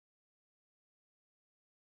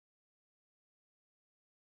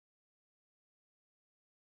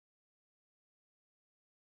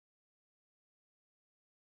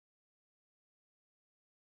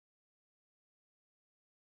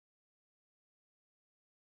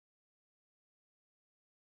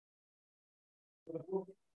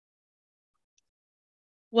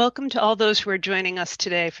Welcome to all those who are joining us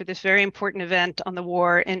today for this very important event on the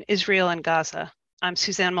war in Israel and Gaza. I'm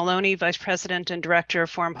Suzanne Maloney, Vice President and Director of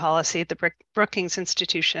Foreign Policy at the Brookings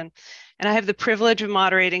Institution, and I have the privilege of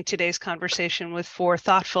moderating today's conversation with four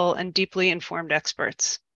thoughtful and deeply informed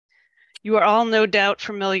experts. You are all no doubt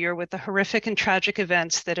familiar with the horrific and tragic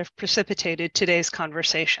events that have precipitated today's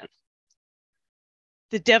conversation.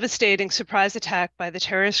 The devastating surprise attack by the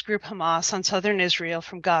terrorist group Hamas on southern Israel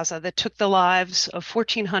from Gaza that took the lives of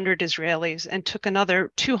 1,400 Israelis and took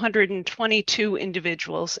another 222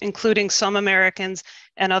 individuals, including some Americans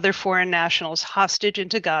and other foreign nationals, hostage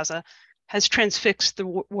into Gaza, has transfixed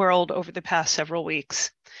the world over the past several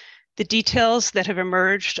weeks. The details that have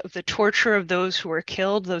emerged of the torture of those who were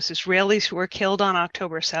killed, those Israelis who were killed on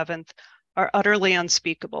October 7th, are utterly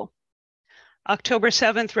unspeakable. October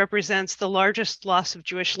 7th represents the largest loss of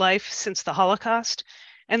Jewish life since the Holocaust,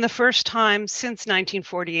 and the first time since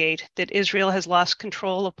 1948 that Israel has lost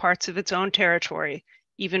control of parts of its own territory,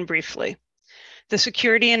 even briefly. The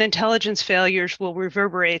security and intelligence failures will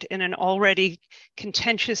reverberate in an already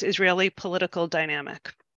contentious Israeli political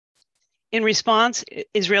dynamic. In response,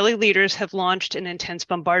 Israeli leaders have launched an intense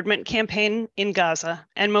bombardment campaign in Gaza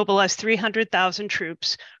and mobilized 300,000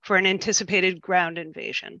 troops for an anticipated ground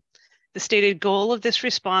invasion. The stated goal of this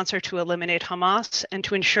response are to eliminate Hamas and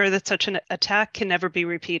to ensure that such an attack can never be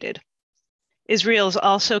repeated. Israel is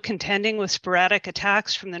also contending with sporadic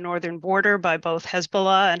attacks from the northern border by both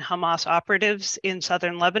Hezbollah and Hamas operatives in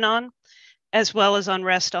southern Lebanon, as well as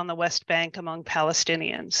unrest on the West Bank among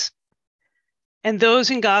Palestinians. And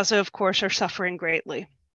those in Gaza, of course, are suffering greatly.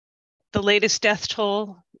 The latest death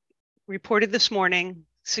toll reported this morning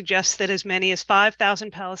suggests that as many as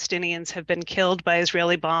 5,000 Palestinians have been killed by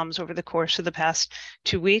Israeli bombs over the course of the past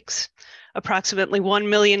 2 weeks. Approximately 1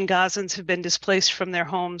 million Gazans have been displaced from their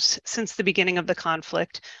homes since the beginning of the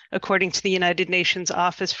conflict, according to the United Nations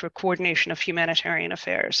Office for Coordination of Humanitarian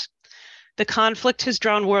Affairs. The conflict has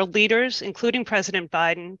drawn world leaders, including President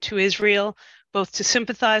Biden, to Israel, both to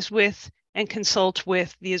sympathize with and consult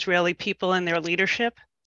with the Israeli people and their leadership.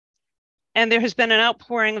 And there has been an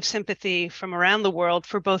outpouring of sympathy from around the world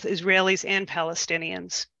for both Israelis and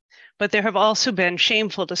Palestinians. But there have also been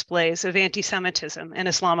shameful displays of anti-Semitism and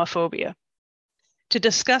Islamophobia. To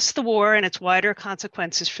discuss the war and its wider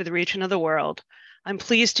consequences for the region of the world, I'm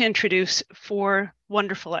pleased to introduce four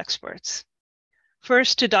wonderful experts.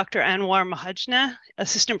 First, to Dr. Anwar Mahajna,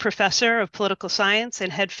 Assistant Professor of Political Science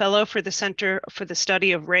and Head Fellow for the Center for the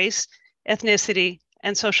Study of Race, Ethnicity,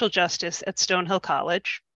 and Social Justice at Stonehill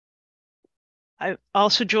College. I'm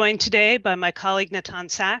also joined today by my colleague Natan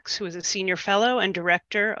Sachs, who is a Senior Fellow and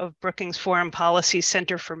Director of Brookings Foreign Policy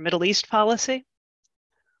Center for Middle East Policy.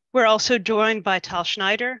 We're also joined by Tal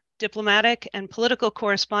Schneider, diplomatic and political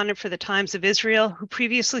correspondent for the Times of Israel, who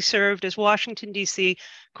previously served as Washington, D.C.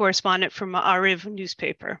 correspondent for Ma'ariv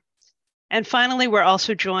newspaper. And finally, we're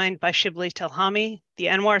also joined by Shibli Telhami, the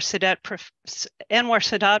Anwar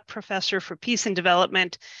Sadat Professor for Peace and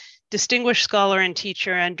Development, distinguished scholar and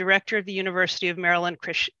teacher, and director of the University of Maryland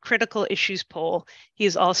Critical Issues Poll. He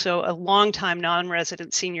is also a longtime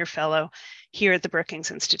non-resident senior fellow here at the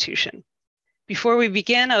Brookings Institution. Before we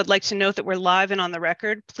begin, I would like to note that we're live and on the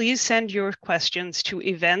record. Please send your questions to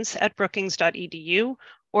events@brookings.edu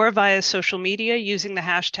or via social media using the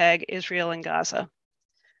hashtag Israel and Gaza.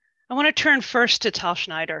 I want to turn first to Tal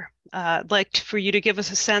Schneider. I'd like for you to give us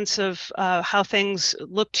a sense of how things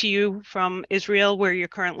look to you from Israel, where you're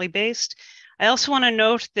currently based. I also want to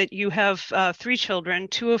note that you have 3 children,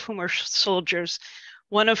 2 of whom are soldiers,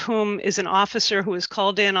 one of whom is an officer who was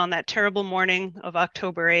called in on that terrible morning of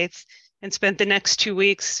October 8th and spent the next 2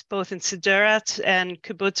 weeks both in Sderot and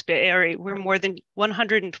Kibbutz Be'eri, where more than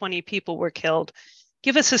 120 people were killed.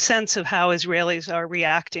 Give us a sense of how Israelis are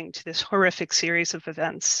reacting to this horrific series of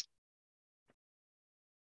events.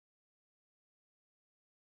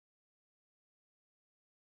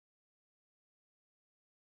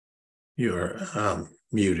 You're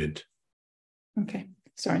muted. Okay,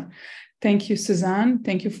 sorry. Thank you, Suzanne.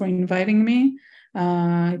 Thank you for inviting me.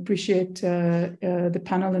 I appreciate the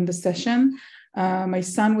panel and the session. My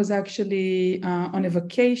son was actually on a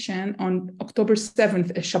vacation on October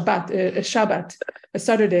 7th, a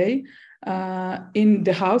Saturday, in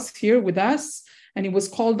the house here with us. And he was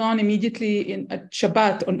called on immediately at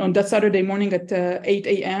Shabbat on that Saturday morning at 8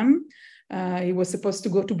 a.m. He was supposed to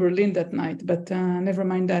go to Berlin that night, but never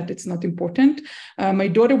mind that, it's not important. My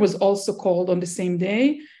daughter was also called on the same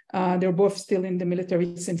day. They're both still in the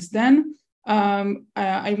military since then.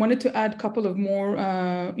 I wanted to add a couple of more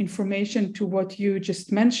information to what you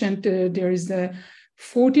just mentioned. There is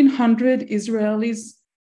 1,400 Israelis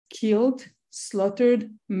killed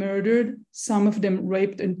slaughtered, murdered, some of them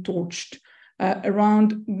raped and tortured.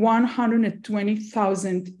 Around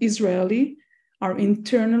 120,000 Israeli are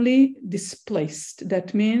internally displaced.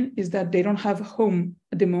 That means that they don't have a home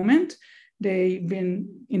at the moment. They've been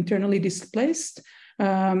internally displaced.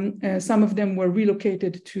 Some of them were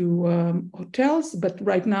relocated to hotels, but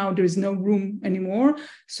right now there is no room anymore.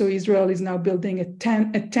 So Israel is now building a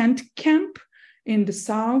tent camp in the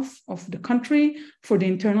south of the country for the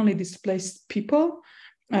internally displaced people.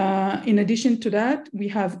 In addition to that, we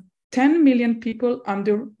have 10 million people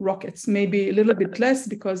under rockets, maybe a little bit less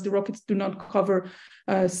because the rockets do not cover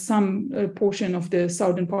some portion of the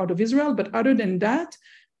southern part of Israel. But other than that,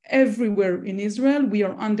 everywhere in Israel, we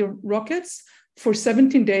are under rockets for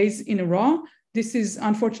 17 days in a row. This is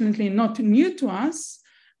unfortunately not new to us,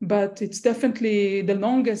 but it's definitely the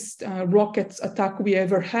longest rockets attack we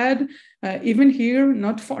ever had. Even here,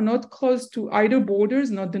 not close to either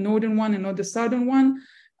borders, not the northern one and not the southern one.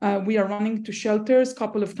 We are running to shelters a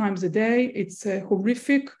couple of times a day. It's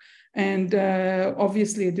horrific. And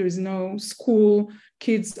obviously there is no school.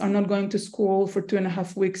 Kids are not going to school for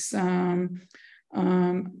 2.5 weeks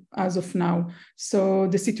as of now. So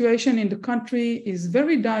the situation in the country is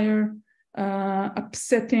very dire,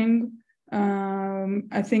 upsetting.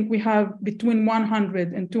 I think we have between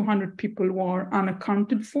 100 and 200 people who are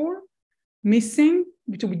unaccounted for, missing,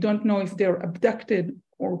 which we don't know if they're abducted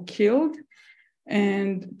or killed.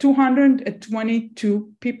 And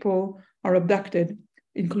 222 people are abducted,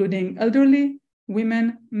 including elderly,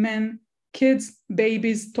 women, men, kids,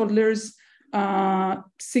 babies, toddlers,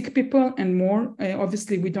 sick people, and more.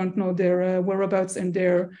 Obviously, we don't know their whereabouts and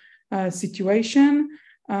their situation.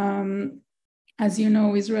 As you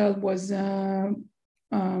know, Israel was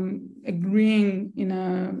agreeing in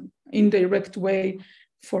an indirect way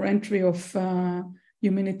for entry of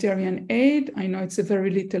humanitarian aid. I know it's a very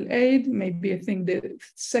little aid. Maybe I think the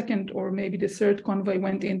second or maybe the third convoy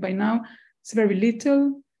went in by now. It's very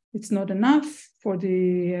little. It's not enough for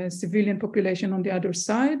the civilian population on the other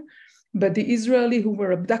side. But the Israeli who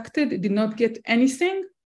were abducted did not get anything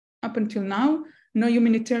up until now. No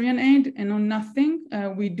humanitarian aid and no nothing.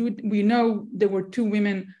 We know there were 2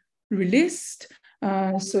 women released.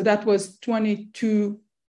 So that was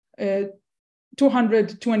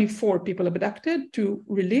 224 people abducted, 2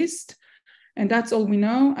 released. And that's all we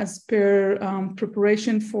know as per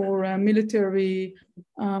preparation for a military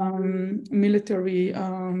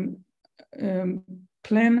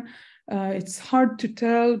plan. It's hard to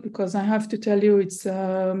tell because I have to tell you, it's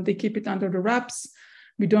they keep it under the wraps.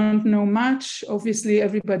 We don't know much. Obviously,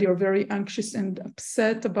 everybody are very anxious and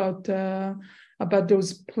upset about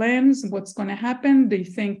those plans, what's going to happen. They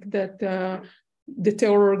think that the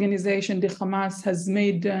terror organization, the Hamas,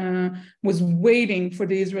 was waiting for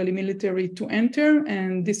the Israeli military to enter.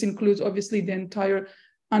 And this includes, obviously, the entire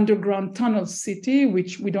underground tunnel city,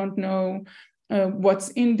 which we don't know what's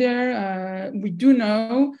in there. We do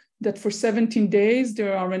know that for 17 days,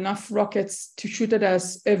 there are enough rockets to shoot at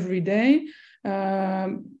us every day.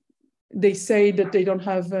 They say that they don't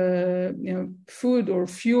have food or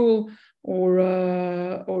fuel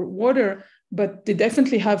or water, but they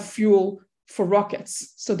definitely have fuel for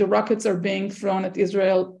rockets. So the rockets are being thrown at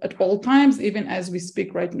Israel at all times, even as we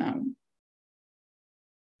speak right now.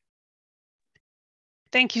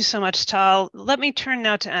 Thank you so much, Tal. Let me turn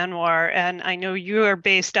now to Anwar. And I know you are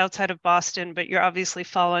based outside of Boston, but you're obviously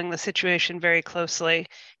following the situation very closely.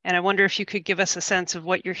 And I wonder if you could give us a sense of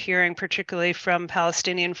what you're hearing, particularly from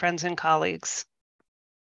Palestinian friends and colleagues.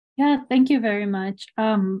 Yeah, thank you very much.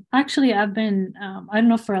 Actually, I've been, I don't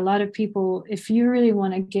know, for a lot of people, if you really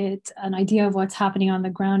want to get an idea of what's happening on the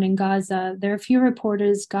ground in Gaza, there are a few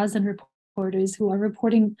reporters, Gazan reporters, who are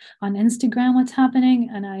reporting on Instagram what's happening.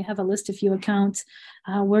 And I have a list of few accounts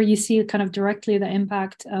where you see kind of directly the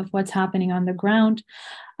impact of what's happening on the ground.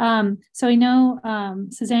 So I know,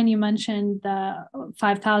 Suzanne, you mentioned the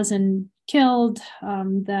 5,000 killed.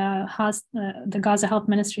 The Gaza Health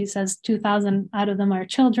Ministry says 2,000 out of them are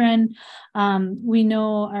children. We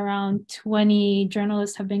know around 20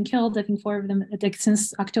 journalists have been killed. I think 4 of them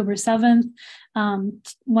since October 7th.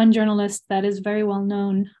 One journalist that is very well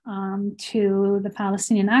known to the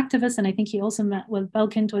Palestinian activists, and I think he also met with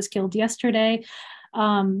Belkind, was killed yesterday.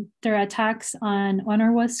 There are attacks on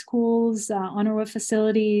UNRWA schools, UNRWA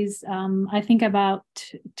facilities. I think about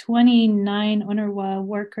 29 UNRWA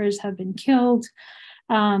workers have been killed.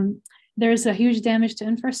 There's a huge damage to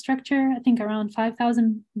infrastructure. I think around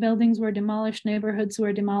 5,000 buildings were demolished, neighborhoods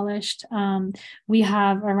were demolished. We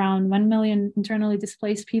have around 1 million internally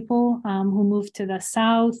displaced people who moved to the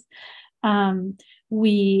south.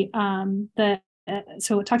 The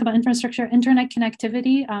so we talked about infrastructure, internet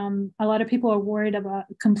connectivity. A lot of people are worried about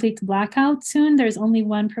complete blackout soon. There's only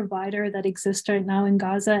one provider that exists right now in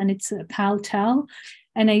Gaza, and it's Paltel.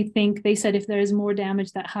 And I think they said if there is more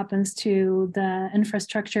damage that happens to the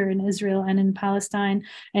infrastructure in Israel and in Palestine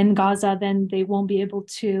and Gaza, then they won't be able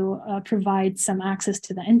to provide some access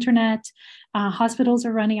to the internet. Hospitals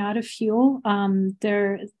are running out of fuel.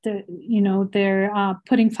 They're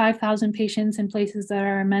putting 5,000 patients in places that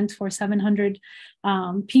are meant for 700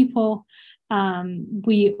 people.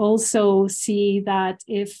 We also see that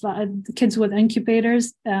if kids with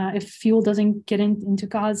incubators, if fuel doesn't get into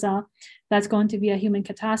Gaza, that's going to be a human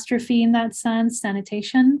catastrophe in that sense.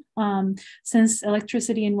 Sanitation, since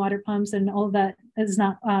electricity and water pumps and all that is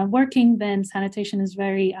not working, then sanitation is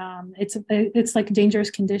very, it's like dangerous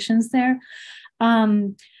conditions there.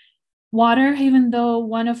 Water, even though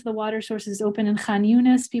one of the water sources is open in Khan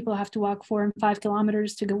Yunis, people have to walk 4 and 5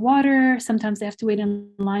 kilometers to get water. Sometimes they have to wait in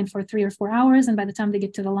line for 3 or 4 hours, and by the time they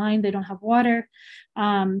get to the line, they don't have water.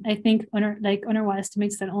 I think UNRWA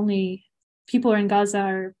estimates that only people in Gaza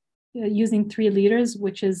are using 3 liters,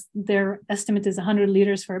 which is their estimate is 100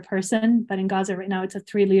 liters for a person, but in Gaza right now it's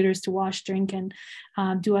 3 liters to wash, drink, and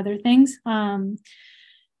do other things.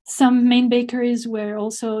 Some main bakeries were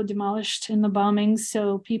also demolished in the bombings,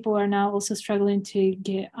 so people are now also struggling to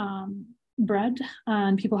get bread,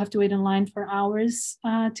 and people have to wait in line for hours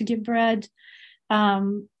to get bread,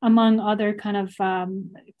 among other kind of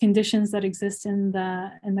conditions that exist in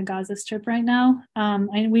the Gaza Strip right now.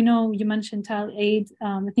 And we know you mentioned aid.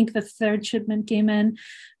 I think the 3rd shipment came in,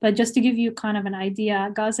 but just to give you kind of an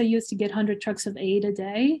idea, Gaza used to get 100 trucks of aid a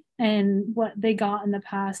day, and what they got in the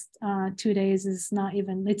past 2 days is not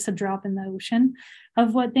even, it's a drop in the ocean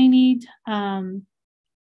of what they need.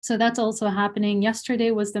 So that's also happening.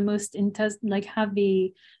 Yesterday was the most intense, like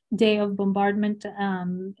heavy day of bombardment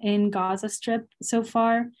in Gaza Strip so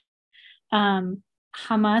far.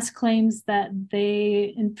 Hamas claims that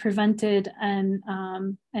they prevented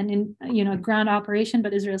a ground operation,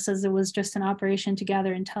 but Israel says it was just an operation to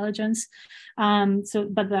gather intelligence.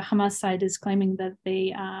 But the Hamas side is claiming that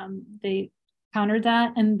they countered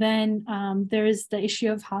that. And then there is the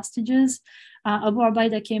issue of hostages. Abu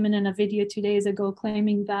Ubaida came in a video 2 days ago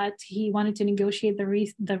claiming that he wanted to negotiate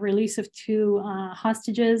the release of 2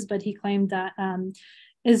 hostages, but he claimed that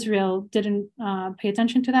Israel didn't pay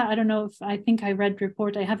attention to that. I don't know if, I think I read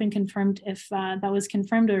report, I haven't confirmed if that was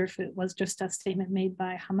confirmed or if it was just a statement made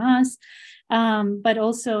by Hamas. But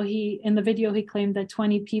also in the video, he claimed that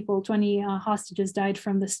 20 hostages died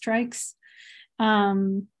from the strikes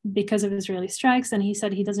because of Israeli strikes. And he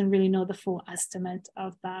said he doesn't really know the full estimate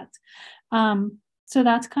of that. So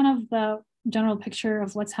that's kind of the general picture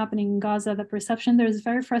of what's happening in Gaza. The perception, there's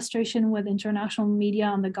very frustration with international media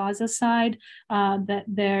on the Gaza side, that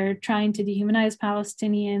they're trying to dehumanize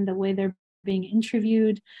Palestinians, the way they're being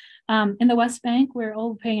interviewed. In the West Bank, we're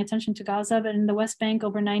all paying attention to Gaza, but in the West Bank,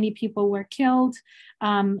 over 90 people were killed,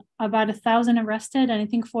 about 1,000 arrested, and I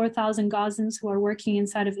think 4,000 Gazans who are working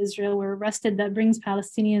inside of Israel were arrested. That brings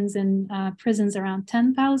Palestinians in prisons around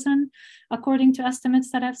 10,000, according to estimates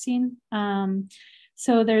that I've seen.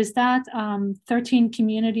 So there's that. 13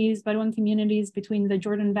 communities, Bedouin communities between the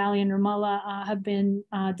Jordan Valley and Ramallah have been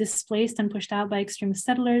displaced and pushed out by extremist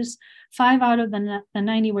settlers. 5 out of the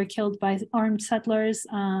 90 were killed by armed settlers.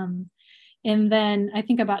 And then I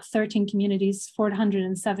think about 13 communities,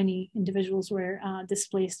 470 individuals were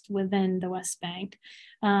displaced within the West Bank.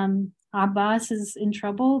 Abbas is in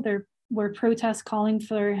trouble. There were protests calling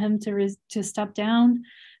for him to step down,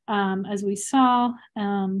 as we saw.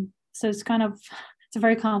 So it's a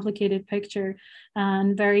very complicated picture,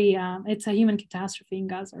 and it's a human catastrophe in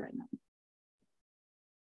Gaza right now.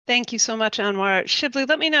 Thank you so much, Anwar. Shibli,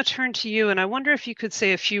 let me now turn to you, and I wonder if you could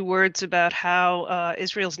say a few words about how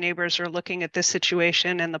Israel's neighbors are looking at this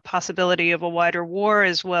situation and the possibility of a wider war,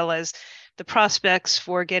 as well as the prospects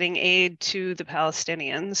for getting aid to the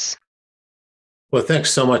Palestinians. Well,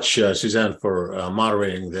 thanks so much, Suzanne, for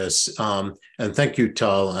moderating this. And thank you,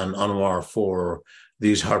 Tal and Anwar, for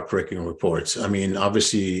these heartbreaking reports. I mean,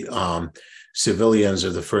 obviously, civilians are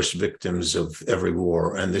the first victims of every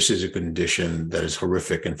war, and this is a condition that is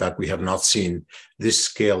horrific. In fact, we have not seen this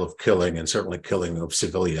scale of killing, and certainly killing of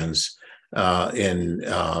civilians, in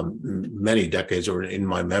many decades, or in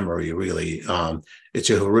my memory, really. It's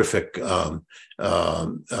a horrific 2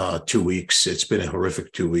 weeks. It's been a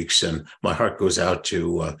horrific 2 weeks, and my heart goes out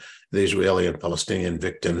to the Israeli and Palestinian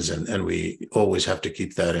victims, and we always have to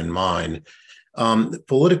keep that in mind.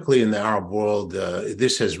 Politically in the Arab world,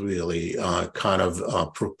 this has really kind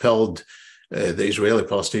of propelled the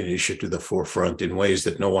Israeli-Palestinian issue to the forefront in ways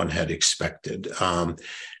that no one had expected.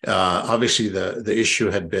 Obviously, the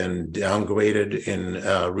issue had been downgraded in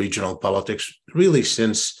regional politics really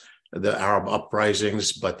since the Arab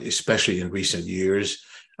uprisings, but especially in recent years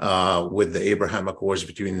with the Abraham Accords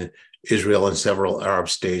between Israel and several Arab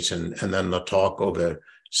states, and then the talk of a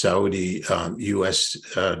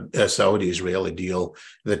Saudi-Israeli deal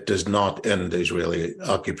that does not end the Israeli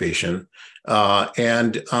occupation.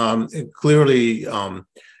 Clearly,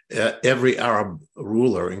 every Arab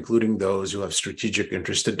ruler, including those who have strategic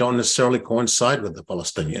interests that don't necessarily coincide with the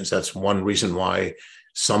Palestinians. That's one reason why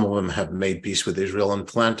some of them have made peace with Israel and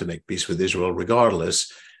plan to make peace with Israel regardless.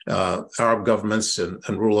 Arab governments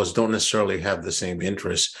and rulers don't necessarily have the same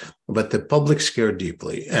interests, but the public care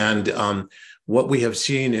deeply. And what we have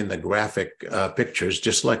seen in the graphic pictures,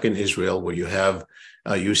 just like in Israel, where you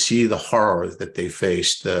see the horror that they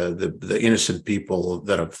faced, the innocent people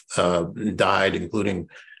that have died, including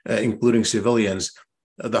civilians.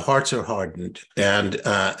 The hearts are hardened, and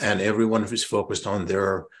everyone is focused on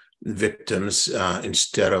their victims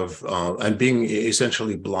instead of and being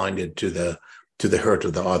essentially blinded to the hurt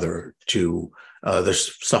of the other, to the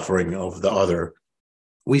suffering of the other.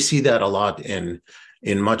 We see that a lot in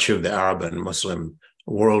much of the Arab and Muslim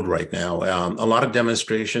world right now. A lot of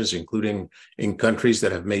demonstrations, including in countries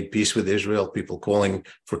that have made peace with Israel, people calling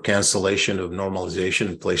for cancellation of normalization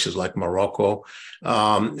in places like Morocco.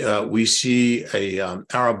 We see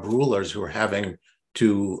Arab rulers who are having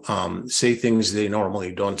to say things they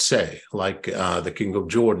normally don't say, like the King of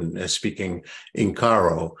Jordan speaking in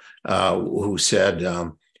Cairo, who said,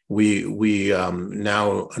 we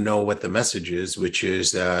now know what the message is, which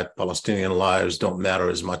is that Palestinian lives don't matter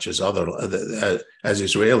as much as as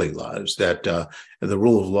Israeli lives, that the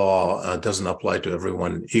rule of law doesn't apply to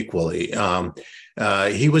everyone equally.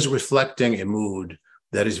 He was reflecting a mood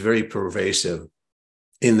that is very pervasive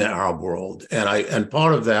in the Arab world. And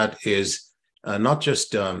part of that is not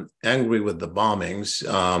just angry with the bombings,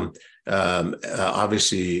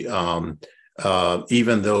 obviously,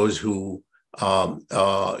 even those who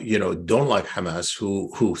don't like Hamas,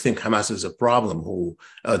 who think Hamas is a problem, who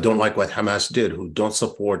don't like what Hamas did, who don't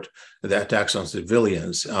support the attacks on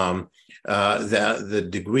civilians. The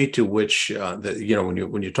degree to which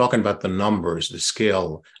when you're talking about the numbers, the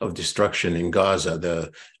scale of destruction in Gaza,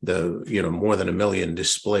 the more than 1 million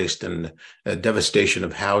displaced, and devastation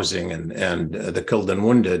of housing, and the killed and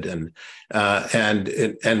wounded, and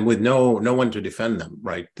with no one to defend them,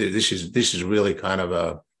 right? This is really kind of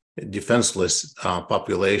a defenseless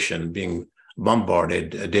population being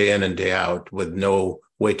bombarded day in and day out with no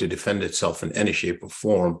way to defend itself in any shape or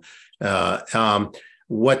form.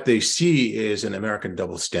 What they see is an American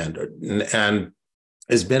double standard, and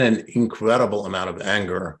there's been an incredible amount of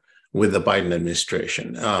anger with the Biden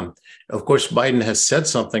administration. Of course, Biden has said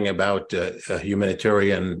something about a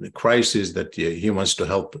humanitarian crisis that he wants to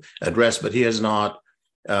help address, but he has not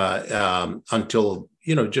until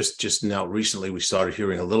just now recently we started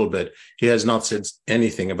hearing a little bit. He has not said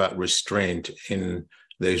anything about restraint in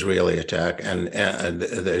the Israeli attack and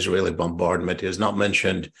the Israeli bombardment. He has not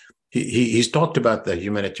mentioned. He's talked about the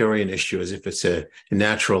humanitarian issue as if it's a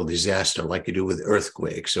natural disaster, like you do with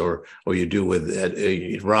earthquakes, or you do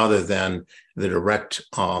with rather than the direct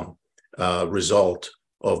result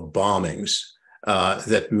of bombings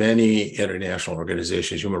that many international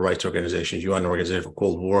organizations, human rights organizations, UN organizations,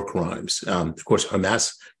 called war crimes. Of course,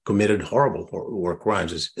 Hamas committed horrible war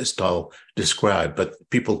crimes, as Tal described, but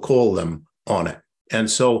people call them on it. And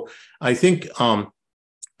so I think,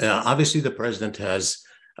 obviously, the president has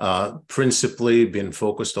principally been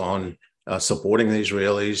focused on supporting the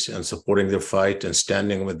Israelis and supporting their fight and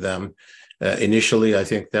standing with them. Initially, I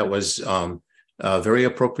think that was very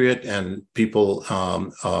appropriate, and people,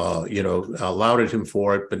 lauded him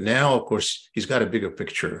for it. But now, of course, he's got a bigger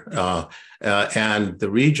picture. And the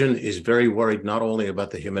region is very worried not only about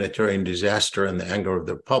the humanitarian disaster and the anger of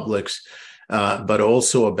their publics, but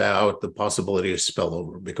also about the possibility of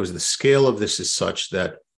spillover, because the scale of this is such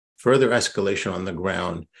that further escalation on the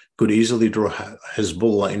ground could easily draw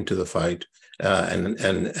Hezbollah into the fight.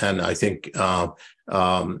 And I think,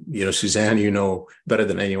 Suzanne, you know better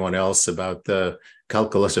than anyone else about the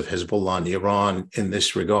calculus of Hezbollah and Iran in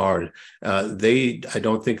this regard. I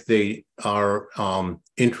don't think they are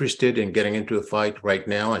interested in getting into a fight right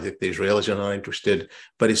now. I think the Israelis are not interested,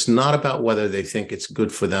 but it's not about whether they think it's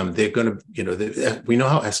good for them. They're going to, we know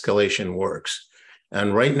how escalation works.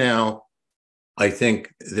 And right now, I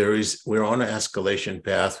think we're on an escalation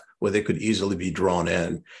path where they could easily be drawn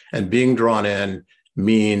in. And being drawn in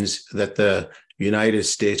means that the United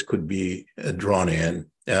States could be drawn in,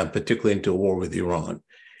 particularly into a war with Iran.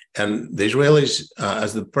 And the Israelis,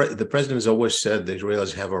 as the president has always said, the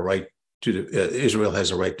Israelis have a right to, Israel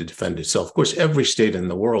has a right to defend itself. Of course, every state in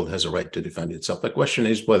the world has a right to defend itself. The question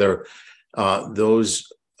is whether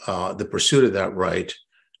the pursuit of that right,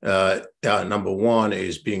 number one,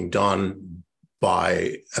 is being done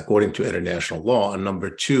according to international law, and number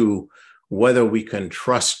two, whether we can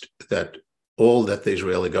trust that all that the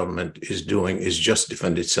Israeli government is doing is just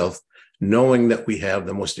defend itself, knowing that we have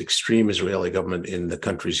the most extreme Israeli government in the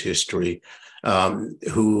country's history,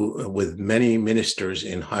 who, with many ministers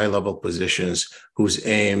in high-level positions, whose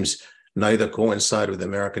aims neither coincide with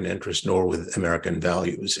American interests nor with American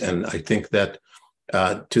values. And I think that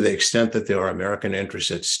to the extent that there are American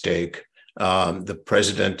interests at stake, the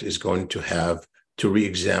president is going to have to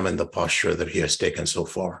re-examine the posture that he has taken so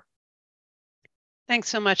far. Thanks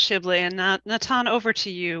so much, Shibli. And Natan, over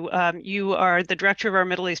to you. You are the director of our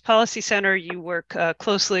Middle East Policy Center. You work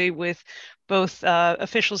closely with both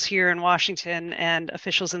officials here in Washington and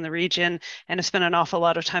officials in the region, and have spent an awful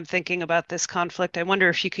lot of time thinking about this conflict. I wonder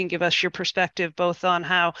if you can give us your perspective both on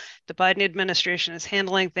how the Biden administration is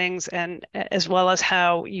handling things and as well as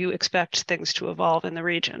how you expect things to evolve in the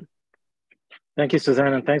region. Thank you,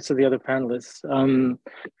 Suzanne, and thanks to the other panelists.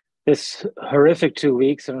 This horrific 2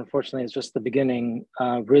 weeks, and unfortunately it's just the beginning,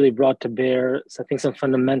 really brought to bear, I think, some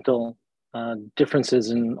fundamental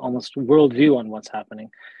differences in almost worldview on what's happening.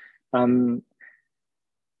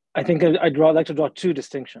 I think I'd like to draw two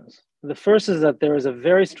distinctions. The first is that there is a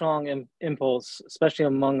very strong impulse, especially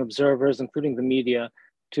among observers, including the media,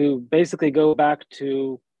 to basically go back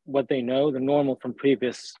to what they know, the normal from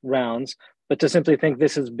previous rounds, but to simply think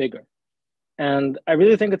this is bigger. And I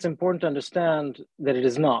really think it's important to understand that it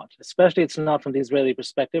is not, especially it's not from the Israeli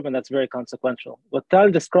perspective, and that's very consequential. What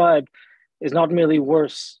Tal described is not merely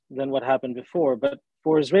worse than what happened before, but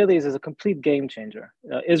for Israelis is a complete game changer.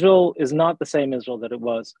 Israel is not the same Israel that it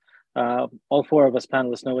was. All four of us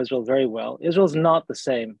panelists know Israel very well. Israel is not the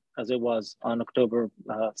same as it was on October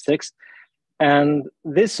 6th. And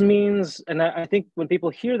this means, and I think when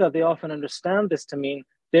people hear that, they often understand this to mean,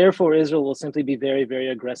 therefore, Israel will simply be very, very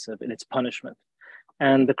aggressive in its punishment.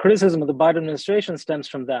 And the criticism of the Biden administration stems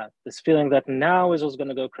from that, this feeling that now Israel's going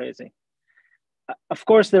to go crazy. Of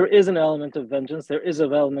course, there is an element of vengeance. There is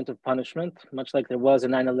an element of punishment, much like there was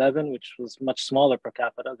in 9/11, which was much smaller per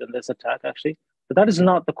capita than this attack, actually. But that is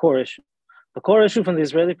not the core issue. The core issue from the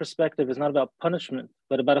Israeli perspective is not about punishment,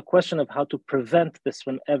 but about a question of how to prevent this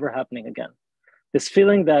from ever happening again. This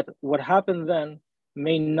feeling that what happened then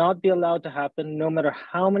may not be allowed to happen, no matter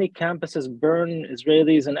how many campuses burn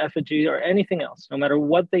Israelis in effigy or anything else, no matter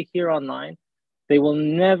what they hear online, they will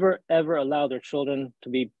never, ever allow their children to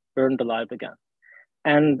be burned alive again.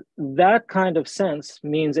 And that kind of sense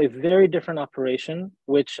means a very different operation,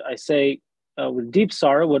 which I say with deep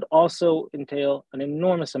sorrow would also entail an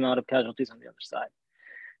enormous amount of casualties on the other side.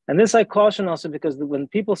 And this I caution also because when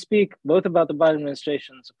people speak both about the Biden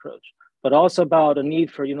administration's approach, but also about a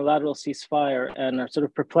need for unilateral ceasefire and are sort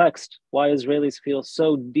of perplexed why Israelis feel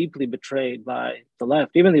so deeply betrayed by the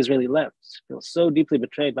left, even the Israeli left feel so deeply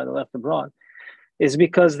betrayed by the left abroad, is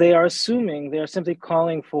because they are assuming, they are simply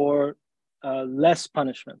calling for less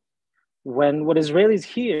punishment. When what Israelis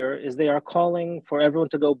hear is they are calling for everyone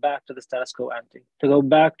to go back to the status quo ante, to go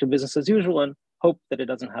back to business as usual and hope that it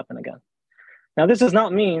doesn't happen again. Now, this does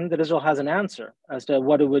not mean that Israel has an answer as to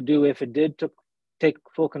what it would do if it did take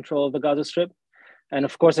full control of the Gaza Strip. And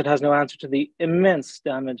of course, it has no answer to the immense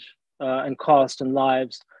damage and cost and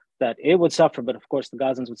lives that it would suffer, but of course, the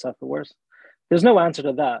Gazans would suffer worse. There's no answer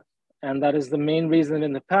to that. And that is the main reason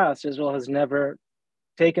in the past, Israel has never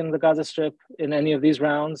taken the Gaza Strip in any of these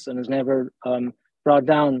rounds and has never brought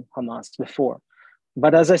down Hamas before.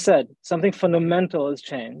 But as I said, something fundamental has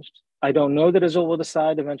changed. I don't know that Israel will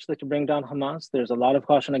decide eventually to bring down Hamas. There's a lot of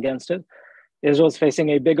caution against it. Israel is facing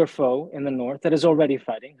a bigger foe in the north that is already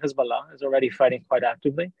fighting. Hezbollah is already fighting quite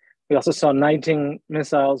actively. We also saw 19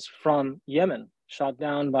 missiles from Yemen shot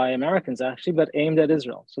down by Americans, actually, but aimed at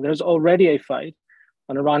Israel. So there's already a fight,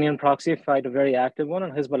 an Iranian proxy fight, a very active one,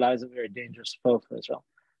 and Hezbollah is a very dangerous foe for Israel.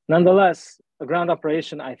 Nonetheless, a ground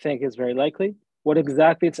operation, I think, is very likely. What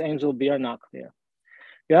exactly its aims will be are not clear.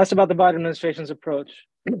 You asked about the Biden administration's approach.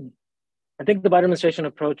 I think the Biden administration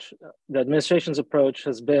approach, the administration's approach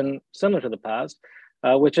has been similar to the past,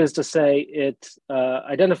 which is to say it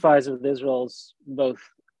identifies with Israel's both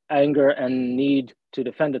anger and need to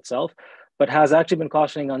defend itself, but has actually been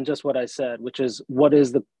cautioning on just what I said, which is what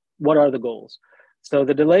are the goals? So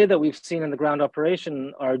the delay that we've seen in the ground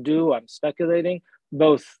operation are due, I'm speculating,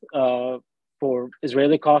 both for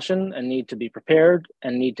Israeli caution and need to be prepared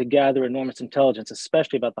and need to gather enormous intelligence,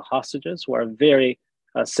 especially about the hostages who are very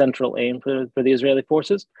central aim for the Israeli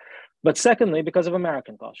forces. But secondly, because of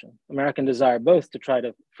American caution, American desire both to try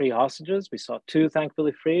to free hostages. We saw 2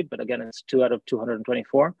 thankfully freed, but again, it's 2 out of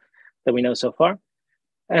 224 that we know so far.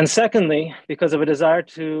 And secondly, because of a desire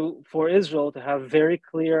for Israel to have very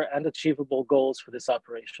clear and achievable goals for this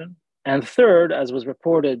operation. And third, as was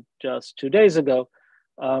reported just 2 days ago,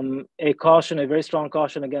 a very strong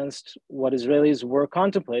caution against what Israelis were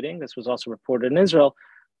contemplating. This was also reported in Israel.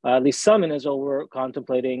 At least some in Israel were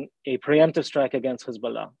contemplating a preemptive strike against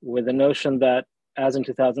Hezbollah, with the notion that, as in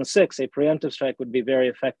 2006, a preemptive strike would be very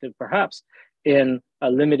effective, perhaps, in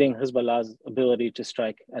limiting Hezbollah's ability to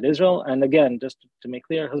strike at Israel. And again, just to make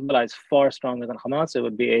clear, Hezbollah is far stronger than Hamas. It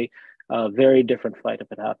would be a very different fight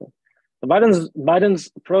if it happened.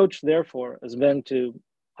 Biden's approach, therefore, has been to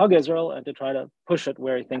hug Israel and to try to push it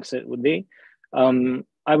where he thinks it would be.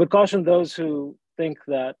 I would caution those who think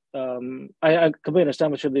that, I completely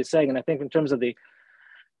understand what Shibli is saying, and I think in terms of the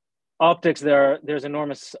optics, there's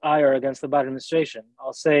enormous ire against the Biden administration.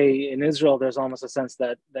 I'll say in Israel, there's almost a sense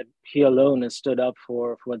that he alone has stood up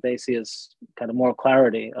for what they see as kind of moral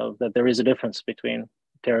clarity of that there is a difference between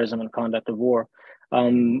terrorism and conduct of war.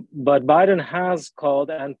 But Biden has called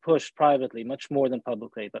and pushed privately, much more than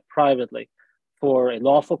publicly, but privately, for a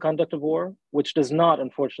lawful conduct of war, which does not,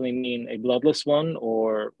 unfortunately, mean a bloodless one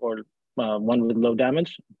or one with low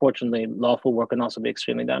damage. Unfortunately, lawful war can also be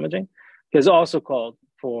extremely damaging. He has also called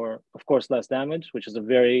for, of course, less damage, which is a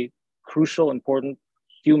very crucial, important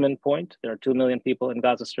human point. There are 2 million people in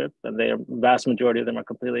Gaza Strip, and the vast majority of them are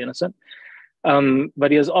completely innocent.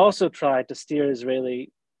 But he has also tried to steer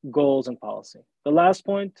Israeli goals and policy. The last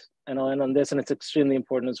point, and I'll end on this, and it's extremely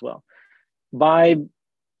important as well. By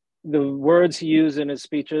the words he used in his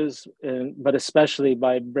speeches, but especially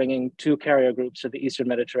by bringing 2 carrier groups to the Eastern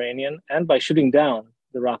Mediterranean and by shooting down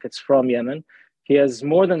the rockets from Yemen, he has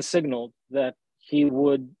more than signaled that he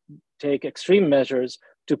would take extreme measures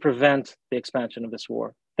to prevent the expansion of this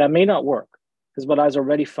war. That may not work. Hezbollah is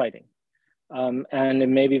already fighting. And it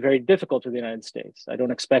may be very difficult for the United States. I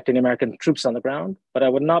don't expect any American troops on the ground, but I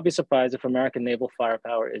would not be surprised if American naval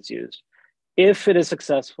firepower is used. If it is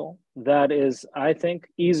successful, that is, I think,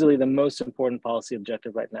 easily the most important policy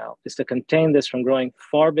objective right now, is to contain this from growing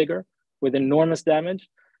far bigger with enormous damage,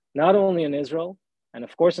 not only in Israel and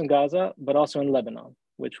of course in Gaza, but also in Lebanon,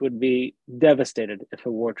 which would be devastated if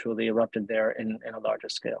a war truly erupted there in a larger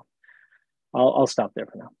scale. I'll stop there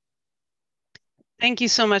for now. Thank you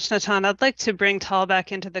so much, Natan. I'd like to bring Tal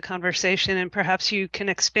back into the conversation, and perhaps you can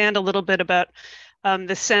expand a little bit about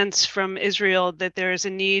the sense from Israel that there is a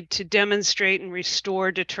need to demonstrate and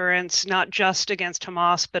restore deterrence, not just against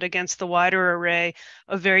Hamas, but against the wider array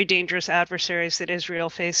of very dangerous adversaries that Israel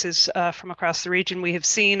faces from across the region. We have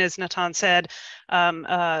seen, as Natan said,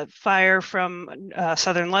 fire from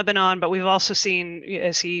southern Lebanon, but we've also seen,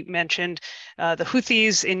 as he mentioned, the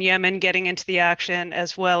Houthis in Yemen getting into the action,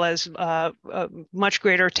 as well as a much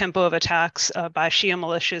greater tempo of attacks by Shia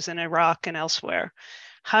militias in Iraq and elsewhere.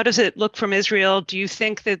 How does it look from Israel? Do you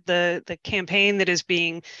think that the campaign that is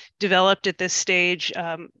being developed at this stage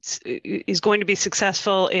is going to be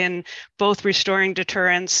successful in both restoring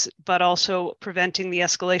deterrence, but also preventing the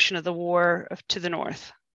escalation of the war to the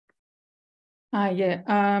north?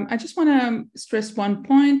 I just want to stress one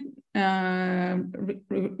point,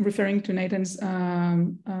 referring to Nathan's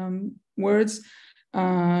words.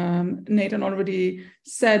 Nathan already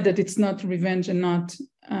said that it's not revenge and not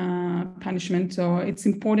punishment. So it's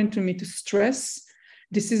important to me to stress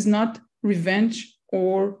this is not revenge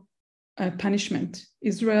or punishment.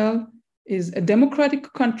 Israel is a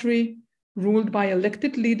democratic country ruled by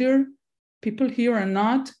elected leader. People here are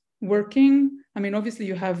not working. I mean, obviously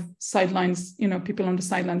you have sidelines, people on the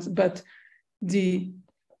sidelines, but the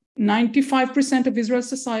 95% of Israel's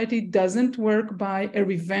society doesn't work by a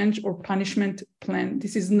revenge or punishment plan.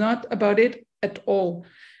 This is not about it at all.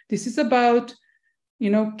 This is about,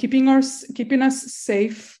 keeping us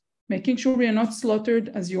safe, making sure we are not slaughtered.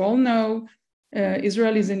 As you all know,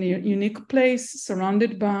 Israel is in a unique place,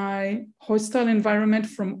 surrounded by hostile environment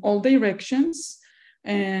from all directions.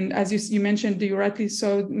 And as you mentioned, you rightly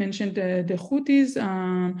so mentioned the Houthis.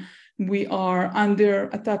 We are under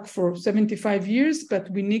attack for 75 years, but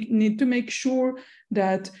we need to make sure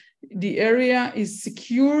that the area is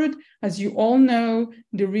secured. As you all know,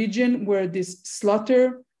 the region where this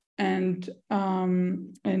slaughter and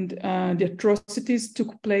the atrocities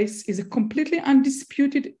took place is a completely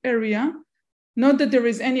undisputed area. Not that there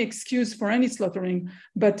is any excuse for any slaughtering,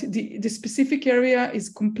 but the specific area is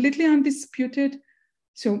completely undisputed.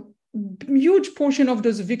 So huge portion of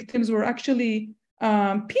those victims were actually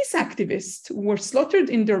peace activists who were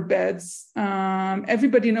slaughtered in their beds.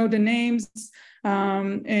 Everybody know the names.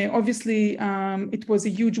 Obviously, it was a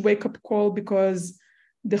huge wake-up call because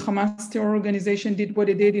the Hamas terror organization did what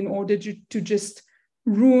it did in order to just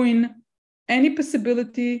ruin any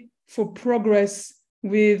possibility for progress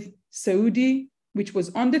with Saudi, which was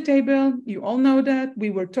on the table. You all know that. We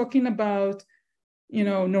were talking about,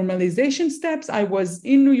 normalization steps. I was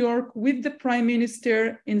in New York with the Prime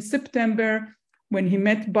Minister in September when he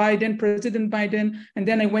met President Biden, and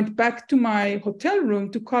then I went back to my hotel room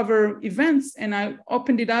to cover events, and I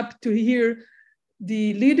opened it up to hear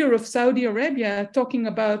the leader of Saudi Arabia talking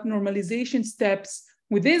about normalization steps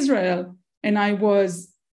with Israel, and I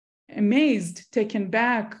was amazed, taken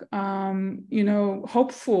back,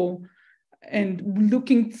 hopeful, and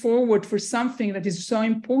looking forward for something that is so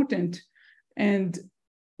important. And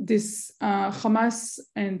this Hamas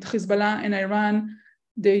and Hezbollah and Iran,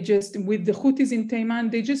 they just, with the Houthis in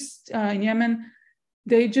Taiwan, in Yemen,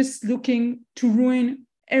 they just looking to ruin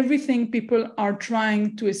everything people are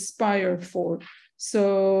trying to aspire for.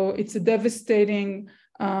 So it's a devastating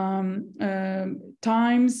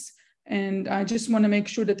times. And I just want to make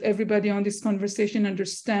sure that everybody on this conversation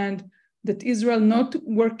understand that Israel not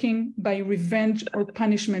working by revenge or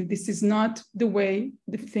punishment. This is not the way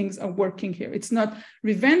the things are working here. It's not,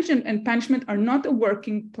 revenge and punishment are not a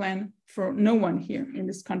working plan for no one here in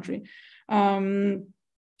this country.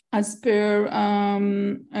 As per,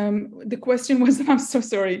 the question was, I'm so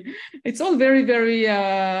sorry. It's all very, very,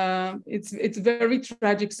 it's very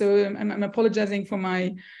tragic. So I'm apologizing for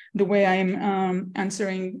the way I'm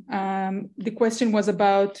answering. The question was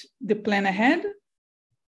about the plan ahead.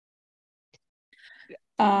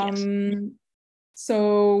 Yes.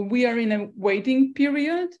 So we are in a waiting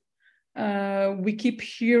period. We keep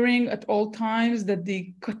hearing at all times that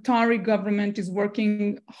the Qatari government is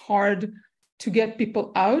working hard to get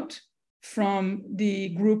people out from the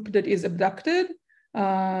group that is abducted.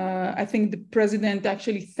 I think the president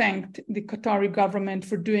actually thanked the Qatari government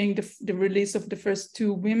for doing the release of the first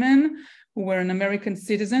two women who were American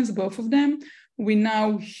citizens, both of them. We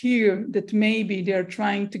now hear that maybe they're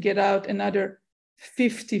trying to get out another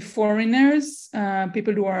 50 foreigners,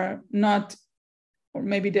 people who are not, or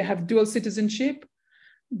maybe they have dual citizenship,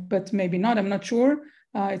 but maybe not, I'm not sure.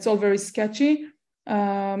 It's all very sketchy.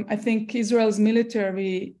 I think Israel's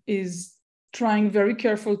military is trying very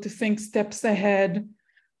careful to think steps ahead,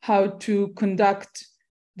 how to conduct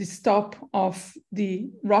the stop of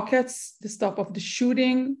the rockets, the stop of the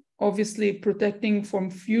shooting, obviously protecting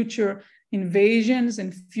from future invasions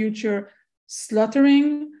and future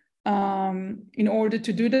slaughtering. In order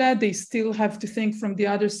to do that, they still have to think from the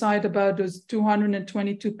other side about those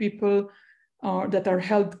 222 people that are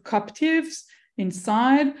held captives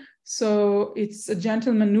inside. So it's a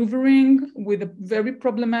gentle maneuvering with a very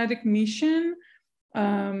problematic mission.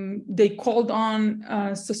 They called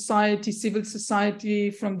on civil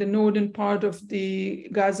society from the northern part of the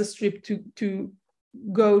Gaza Strip to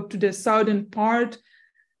go to the southern part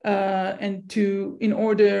and in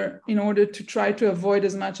order to try to avoid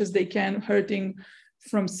as much as they can hurting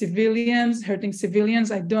civilians.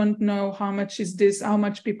 I don't know how much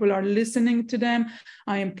people are listening to them.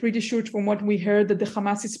 I am pretty sure from what we heard that the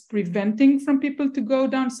Hamas is preventing from people to go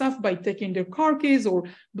down south by taking their car keys or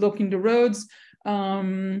blocking the roads.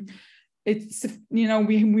 It's,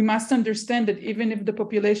 we must understand that even if the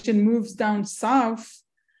population moves down south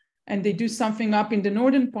and they do something up in the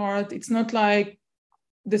northern part, it's not like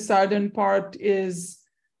the southern part is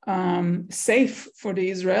safe for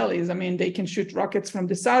the Israelis. I mean, they can shoot rockets from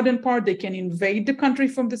the southern part. They can invade the country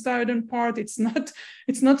from the southern part. It's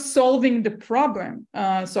not solving the problem.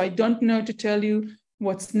 So I don't know to tell you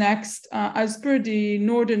what's next. As per the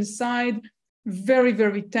northern side, very,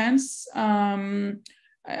 very tense. Many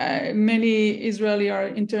Israeli are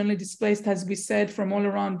internally displaced, as we said, from all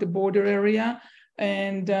around the border area.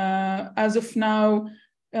 And as of now,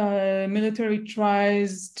 military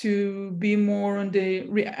tries to be more on the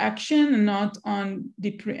reaction and not on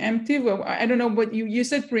the preemptive. Well, I don't know what you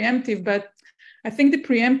said preemptive, but I think the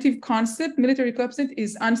preemptive concept, military concept,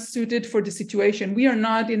 is unsuited for the situation. We are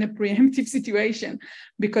not in a preemptive situation,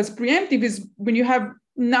 because preemptive is when you have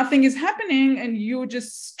nothing is happening and you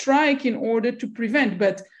just strike in order to prevent.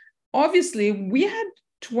 But obviously we had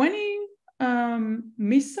 20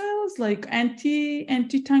 missiles, like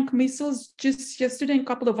anti-tank missiles just yesterday in a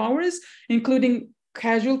couple of hours, including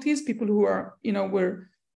casualties, people who are, were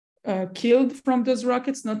killed from those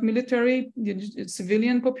rockets, not military,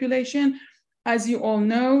 civilian population. As you all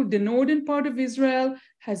know, the northern part of Israel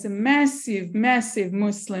has a massive, massive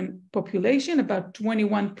Muslim population, about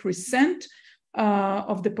 21%.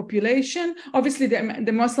 of the population. Obviously,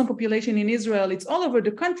 the Muslim population in Israel, it's all over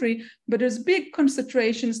the country, but there's big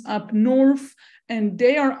concentrations up north, and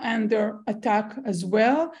they are under attack as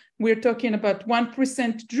well. We're talking about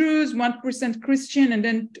 1% Druze, 1% Christian, and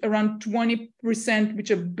then around 20%,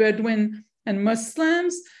 which are Bedouin and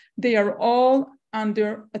Muslims. They are all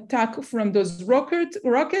under attack from those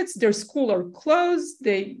rockets. Their schools are closed.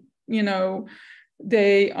 They need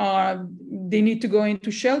to go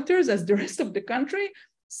into shelters as the rest of the country.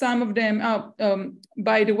 Some of them,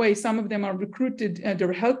 by the way, some of them are recruited.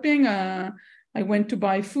 They're helping. I went to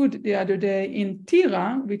buy food the other day in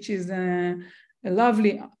Tira, which is a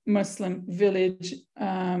lovely Muslim village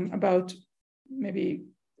about maybe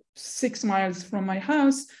 6 miles from my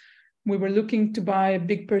house. We were looking to buy a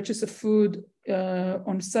big purchase of food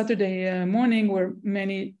on Saturday morning, where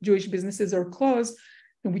many Jewish businesses are closed.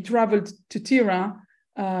 And we traveled to Tira.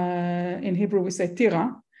 In Hebrew, we say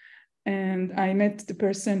Tira. And I met the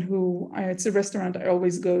person it's a restaurant I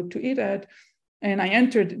always go to eat at. And I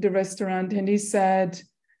entered the restaurant, and he said,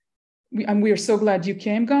 we are so glad you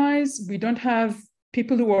came, guys. We don't have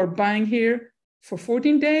people who are buying here for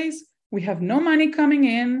 14 days. We have no money coming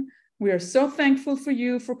in. We are so thankful for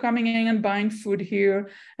you for coming in and buying food here.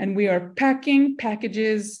 And we are packing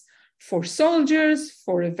packages for soldiers,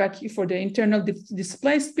 for the internal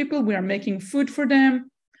displaced people. We are making food for them.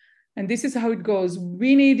 And this is how it goes.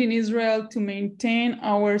 We need in Israel to maintain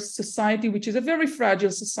our society, which is a very fragile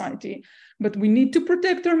society. But we need to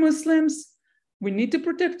protect our Muslims. We need to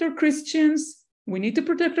protect our Christians. We need to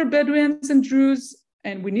protect our Bedouins and Druze.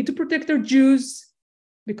 And we need to protect our Jews,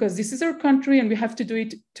 because this is our country, and we have to do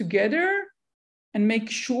it together and make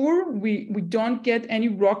sure we don't get any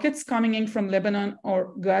rockets coming in from Lebanon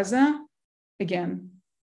or Gaza again.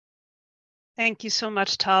 Thank you so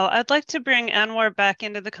much, Tal. I'd like to bring Anwar back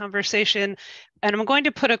into the conversation, and I'm going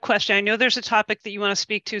to put a question. I know there's a topic that you want to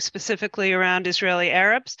speak to specifically around Israeli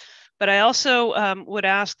Arabs, but I also would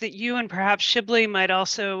ask that you and perhaps Shibli might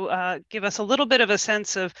also give us a little bit of a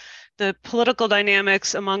sense of the political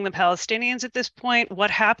dynamics among the Palestinians at this point. What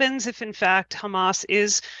happens if, in fact, Hamas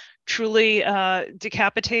is truly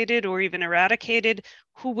decapitated or even eradicated?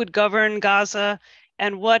 Who would govern Gaza?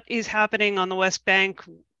 And what is happening on the West Bank?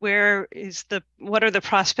 What are the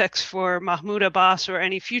prospects for Mahmoud Abbas or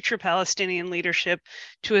any future Palestinian leadership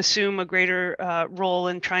to assume a greater role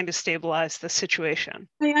in trying to stabilize the situation?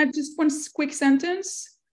 I add just one quick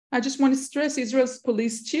sentence. I just want to stress Israel's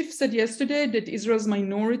police chief said yesterday that Israel's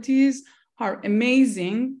minorities are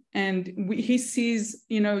amazing, and he sees,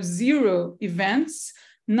 zero events,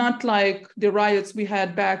 not like the riots we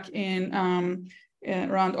had back in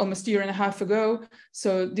around almost a year and a half ago.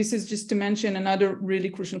 So this is just to mention another really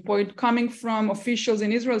crucial point coming from officials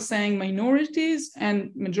in Israel saying minorities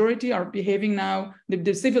and majority are behaving now,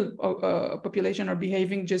 the civil population are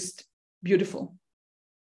behaving just beautiful.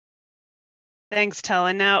 Thanks, Tal.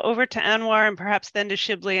 And now over to Anwar and perhaps then to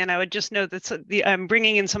Shibli. And I would just note that I'm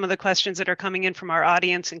bringing in some of the questions that are coming in from our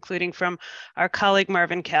audience, including from our colleague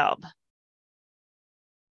Marvin Kalb.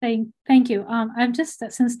 Thank you. I've just,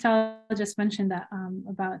 since Tal just mentioned that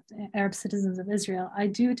about Arab citizens of Israel, I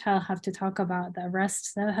do, Tal, have to talk about the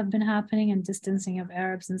arrests that have been happening and distancing of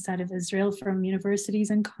Arabs inside of Israel from universities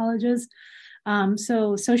and colleges.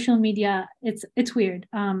 So social media, it's weird.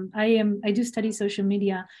 I do study social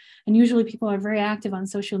media, and usually people are very active on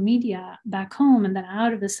social media back home, and then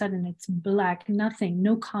out of a sudden it's black, nothing,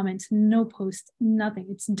 no comments, no posts, nothing.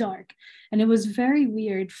 It's dark, and it was very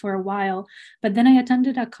weird for a while. But then I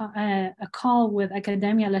attended a call with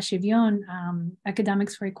Academia LaShivyon,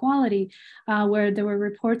 Academics for Equality, where there were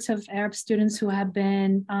reports of Arab students who have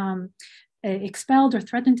been expelled or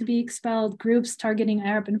threatened to be expelled, groups targeting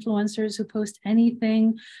Arab influencers who post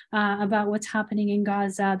anything about what's happening in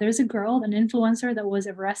Gaza. There's a girl, an influencer, that was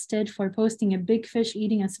arrested for posting a big fish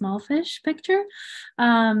eating a small fish picture.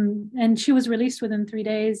 And she was released within 3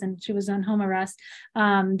 days, and she was on home arrest.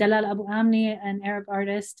 Dalal Abu Amni, an Arab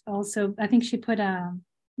artist, also, I think she put a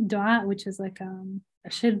dua, which is like a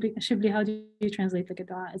shibli, how do you translate like a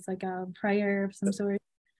dua? It's like a prayer of some sort.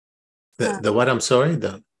 The what? I'm sorry?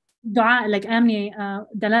 Dua, like Amni,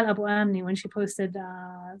 Dalal Abu Amni, when she posted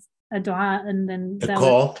a dua, and then a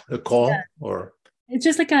call, yeah. Or it's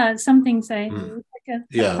just like something saying, like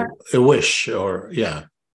a wish, or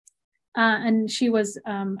and she was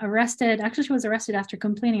arrested. Actually, she was arrested after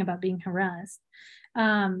complaining about being harassed.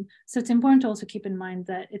 So it's important to also keep in mind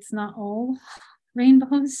that it's not all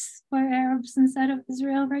rainbows for Arabs inside of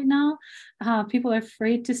Israel right now. People are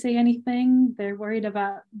afraid to say anything. They're worried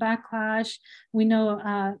about backlash. We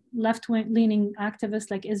know left-leaning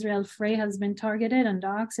activists like Israel Frey has been targeted and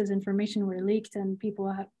doxxed. His information were leaked and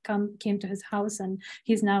people came to his house and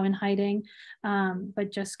he's now in hiding.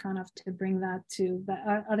 But just kind of to bring that to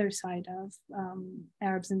the other side of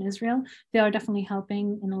Arabs in Israel, they are definitely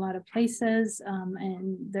helping in a lot of places,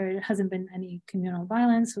 and there hasn't been any communal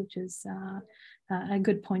violence, which is a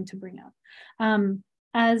good point to bring up.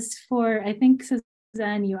 As for, I think,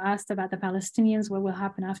 Suzanne, you asked about the Palestinians, what will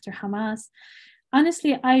happen after Hamas.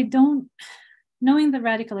 Honestly, I don't, knowing the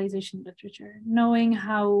radicalization literature, knowing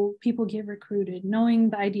how people get recruited, knowing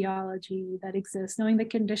the ideology that exists, knowing the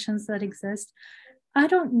conditions that exist, I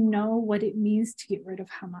don't know what it means to get rid of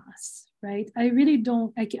Hamas, right? I really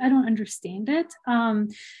don't, I don't understand it.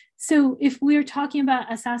 So if we're talking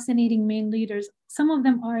about assassinating main leaders, some of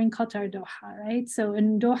them are in Qatar, Doha, right? So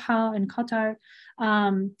in Doha and Qatar,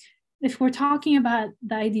 if we're talking about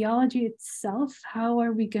the ideology itself, how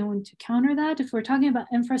are we going to counter that? If we're talking about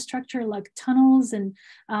infrastructure like tunnels and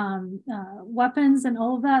weapons and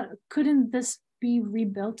all of that, couldn't this be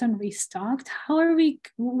rebuilt and restocked?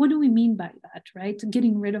 What do we mean by that, right?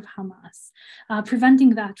 Getting rid of Hamas,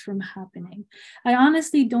 preventing that from happening. I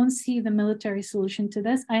honestly don't see the military solution to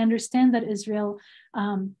this. I understand that Israel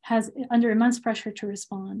has under immense pressure to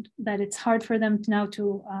respond, that it's hard for them now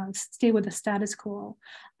to stay with the status quo,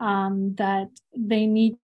 that they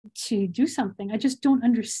need to do something. I just don't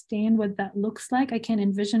understand what that looks like. I can't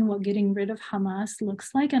envision what getting rid of Hamas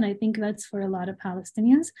looks like. And I think that's for a lot of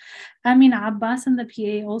Palestinians. I mean, Abbas and the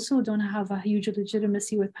PA also don't have a huge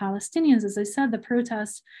legitimacy with Palestinians. As I said, the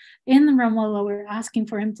protests in Ramallah were asking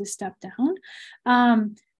for him to step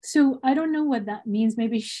down. So I don't know what that means.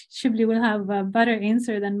 Maybe Shibli will have a better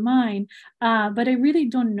answer than mine, but I really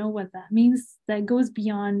don't know what that means. That goes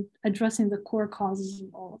beyond addressing the core causes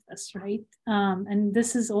of all of this, right? And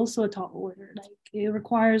this is also a tall order. Like, it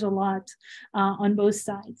requires a lot on both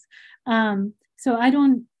sides. So I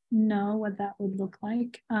don't know what that would look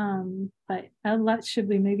like, but I'll let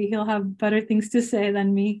Shibli. Maybe he'll have better things to say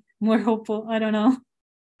than me, more hopeful. I don't know.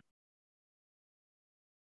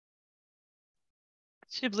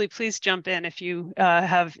 Shibli, please jump in if you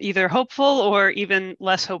have either hopeful or even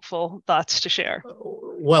less hopeful thoughts to share.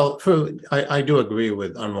 Well, I do agree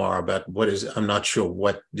with Anwar about I'm not sure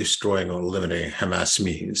what destroying or eliminating Hamas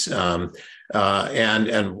means, and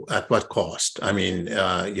at what cost. I mean,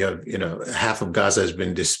 half of Gaza has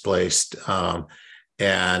been displaced,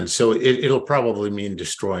 and so it'll probably mean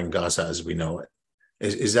destroying Gaza as we know it.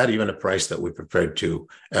 Is that even a price that we're prepared to?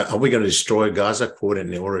 Are we going to destroy Gaza, quote,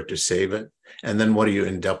 in order to save it? And then what do you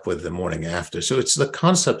end up with the morning after? So the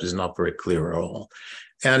concept is not very clear at all.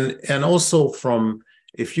 And also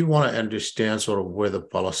if you want to understand sort of where the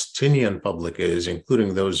Palestinian public is,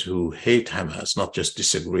 including those who hate Hamas, not just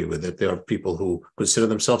disagree with it, there are people who consider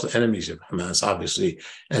themselves enemies of Hamas, obviously,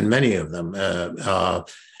 and many of them.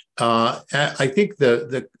 I think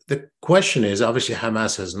the question is, obviously,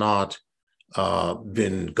 Hamas has not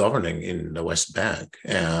been governing in the West Bank.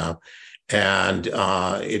 And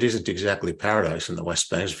it isn't exactly paradise in the West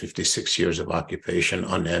Bank. It's 56 years of occupation,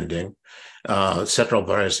 unending. Settler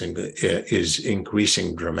violence is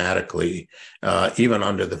increasing dramatically, even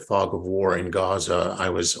under the fog of war in Gaza. I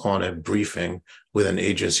was on a briefing with an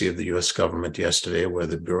agency of the U.S. government yesterday where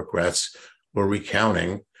the bureaucrats were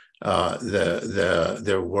recounting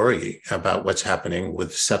their worry about what's happening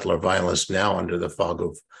with settler violence now under the fog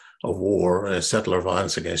of war, settler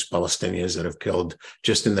violence against Palestinians that have killed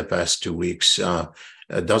just in the past 2 weeks.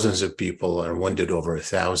 Dozens of people are wounded, over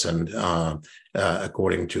 1,000,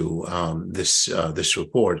 according to this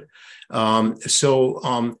report.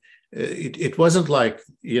 It wasn't like,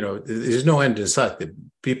 there's no end in sight. The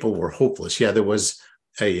people were hopeless. Yeah, there was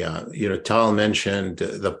Tal mentioned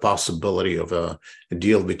the possibility of a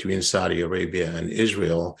deal between Saudi Arabia and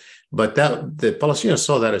Israel, but the Palestinians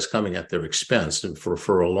saw that as coming at their expense. And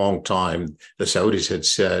for a long time, the Saudis had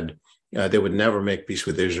said they would never make peace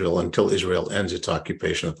with Israel until Israel ends its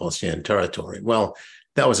occupation of Palestinian territory. Well,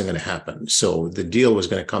 that wasn't going to happen. So the deal was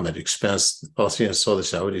going to come at expense. The Palestinians saw the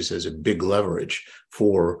Saudis as a big leverage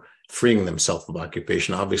for freeing themselves of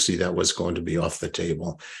occupation. Obviously, that was going to be off the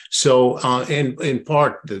table. So in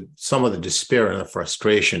part, some of the despair and the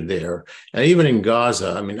frustration there, and even in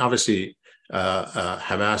Gaza, I mean, obviously,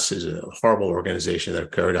 Hamas is a horrible organization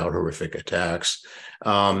that carried out horrific attacks.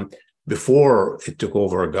 Before it took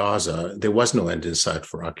over Gaza, there was no end in sight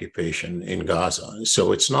for occupation in Gaza.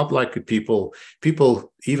 So it's not like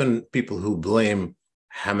even people who blame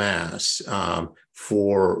Hamas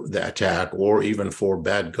for the attack, or even for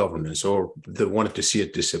bad governance, or they wanted to see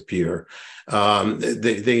it disappear.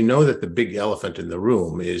 They know that the big elephant in the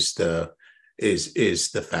room is the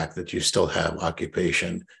fact that you still have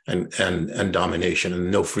occupation and domination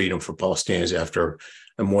and no freedom for Palestinians after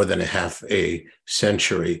more than a half a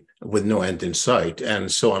century with no end in sight.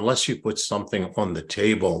 And so unless you put something on the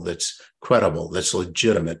table that's credible, that's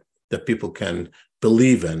legitimate, that people can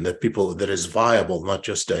believe in, that is viable, not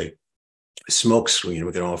just a smokescreen,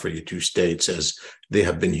 we can offer you two states, as they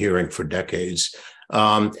have been hearing for decades,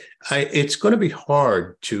 it's going to be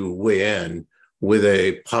hard to weigh in with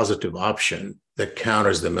a positive option that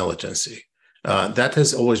counters the militancy. That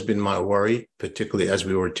has always been my worry, particularly as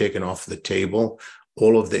we were taken off the table.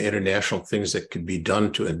 All of the international things that could be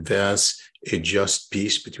done to advance a just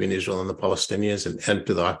peace between Israel and the Palestinians, and end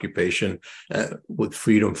to the occupation with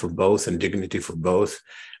freedom for both and dignity for both,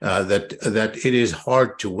 that it is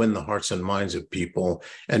hard to win the hearts and minds of people.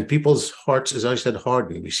 And people's hearts, as I said,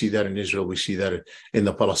 harden. We see that in Israel. We see that in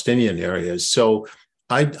the Palestinian areas. So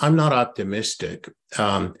I'm not optimistic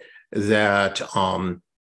that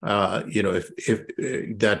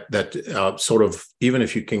if sort of, even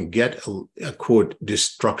if you can get a quote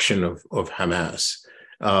destruction of Hamas,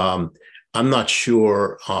 I'm not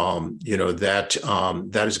sure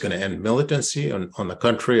that is going to end militancy on the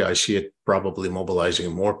country. I see it probably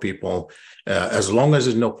mobilizing more people, as long as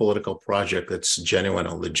there's no political project that's genuine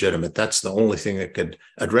and legitimate. That's the only thing that could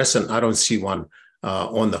address it. I don't see one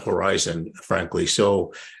on the horizon, frankly.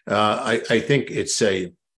 So I think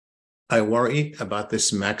I worry about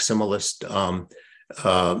this maximalist,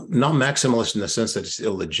 not maximalist in the sense that it's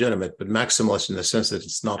illegitimate, but maximalist in the sense that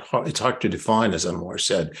it's hard to define, as Anwar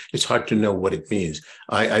said. It's hard to know what it means.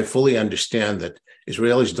 I fully understand that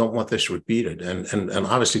Israelis don't want this repeated, and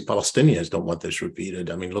obviously Palestinians don't want this repeated.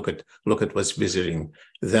 I mean, look at what's visiting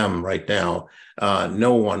them right now.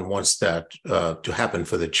 No one wants that to happen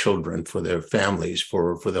for their children, for their families,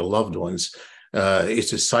 for their loved ones.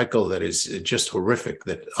 It's a cycle that is just horrific,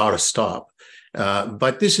 that ought to stop.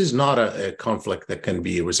 But this is not a conflict that can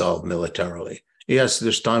be resolved militarily. Yes,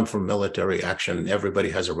 there's time for military action. Everybody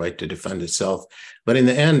has a right to defend itself. But in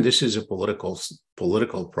the end, this is a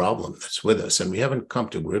political problem that's with us, and we haven't come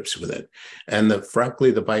to grips with it. And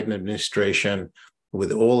frankly, the Biden administration,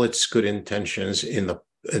 with all its good intentions in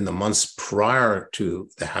the months prior to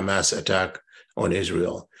the Hamas attack on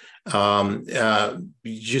Israel,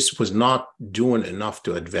 just was not doing enough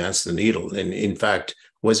to advance the needle, and in fact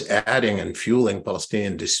was adding and fueling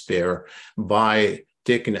Palestinian despair by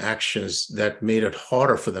taking actions that made it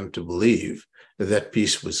harder for them to believe that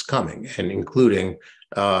peace was coming, and including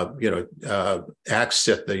acts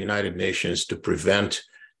at the United Nations to prevent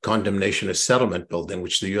condemnation of settlement building,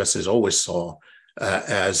 which the U.S. has always saw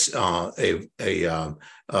as a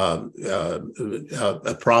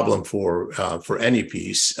problem for any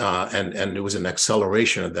peace, and there was an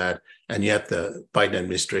acceleration of that, and yet the Biden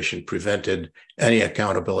administration prevented any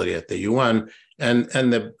accountability at the UN, and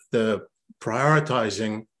the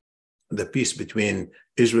prioritizing the peace between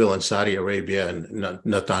Israel and Saudi Arabia, and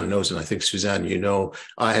Natan knows, and I think Suzanne,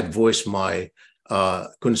 I had voiced my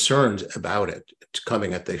concerns about it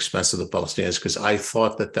coming at the expense of the Palestinians, because I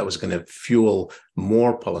thought that was going to fuel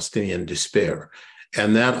more Palestinian despair.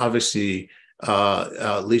 And that obviously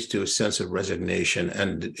leads to a sense of resignation,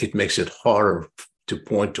 and it makes it harder to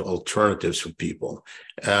point to alternatives for people.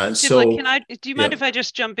 Do you mind if I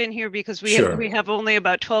just jump in here, because we have only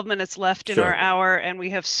about 12 minutes left in our hour, and we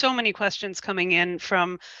have so many questions coming in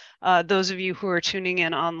from those of you who are tuning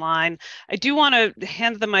in online. I do want to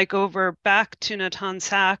hand the mic over back to Natan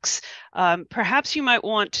Sachs. Perhaps you might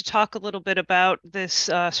want to talk a little bit about this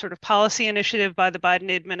sort of policy initiative by the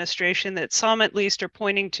Biden administration that some at least are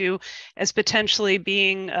pointing to as potentially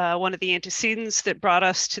being one of the antecedents that brought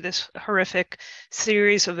us to this horrific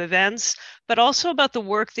series of events, but also about the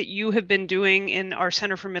work that you have been doing in our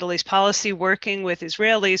Center for Middle East Policy, working with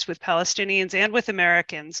Israelis, with Palestinians, and with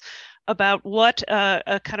Americans, about what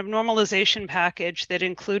a kind of normalization package that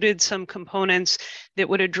included some components that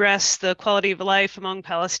would address the quality of life among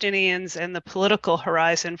Palestinians and the political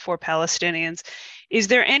horizon for Palestinians. Is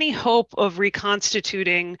there any hope of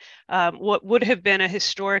reconstituting what would have been a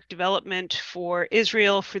historic development for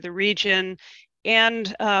Israel, for the region,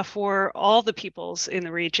 and for all the peoples in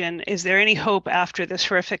the region? Is there any hope after this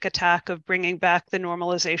horrific attack of bringing back the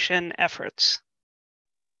normalization efforts?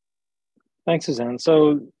 Thanks, Suzanne.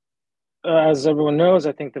 So, as everyone knows,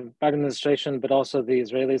 I think the Biden administration, but also the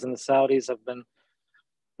Israelis and the Saudis, have been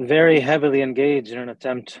very heavily engaged in an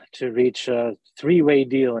attempt to reach a three-way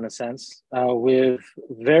deal, in a sense, with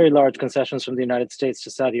very large concessions from the United States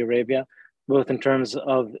to Saudi Arabia, both in terms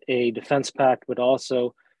of a defense pact, but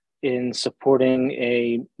also in supporting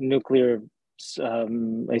a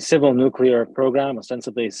civil nuclear program,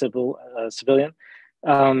 ostensibly civilian,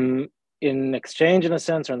 in exchange, in a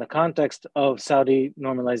sense, or in the context of Saudi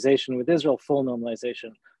normalization with Israel, full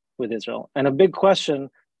normalization with Israel. And a big question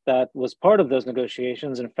that was part of those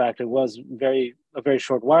negotiations, in fact, it was a very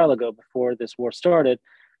short while ago before this war started,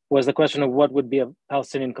 was the question of what would be a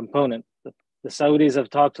Palestinian component. The Saudis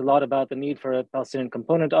have talked a lot about the need for a Palestinian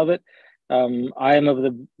component of it. I am of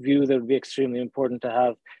the view that it would be extremely important to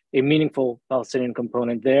have a meaningful Palestinian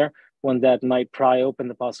component there, one that might pry open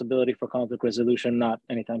the possibility for conflict resolution, not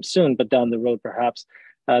anytime soon, but down the road perhaps,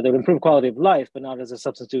 that would improve quality of life, but not as a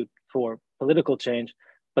substitute for political change,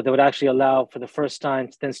 but that would actually allow, for the first time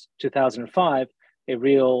since 2005, a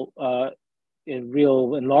real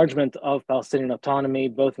enlargement of Palestinian autonomy,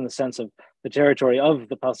 both in the sense of the territory of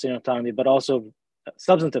the Palestinian autonomy, but also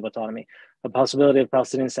substantive autonomy, a possibility of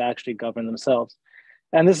Palestinians to actually govern themselves.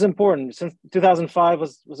 And this is important. Since 2005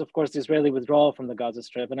 was of course, the Israeli withdrawal from the Gaza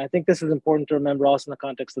Strip. And I think this is important to remember also in the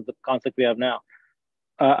context of the conflict we have now.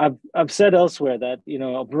 I've said elsewhere that,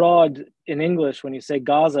 abroad in English, when you say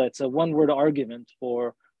Gaza, it's a one-word argument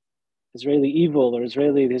for Israeli evil or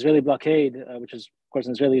the Israeli blockade, which is, of course,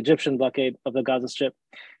 an Israeli-Egyptian blockade of the Gaza Strip.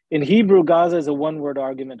 In Hebrew, Gaza is a one-word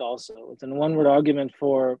argument also. It's a one-word argument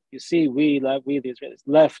for, you see, we the Israelis,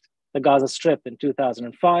 left the Gaza Strip in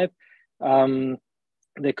 2005.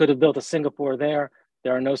 They could have built a Singapore there.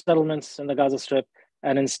 There are no settlements in the Gaza Strip.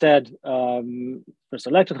 And instead, first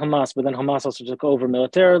elected Hamas, but then Hamas also took over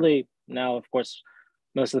militarily. Now, of course,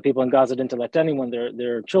 most of the people in Gaza didn't elect anyone,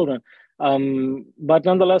 they're children. But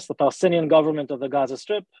nonetheless, the Palestinian government of the Gaza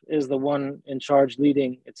Strip is the one in charge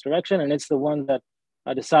leading its direction. And it's the one that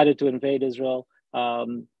decided to invade Israel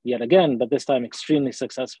yet again, but this time extremely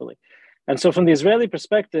successfully. And so from the Israeli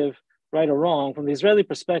perspective, right or wrong, from the Israeli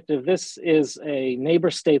perspective, this is a neighbor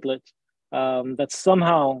statelet that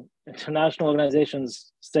somehow international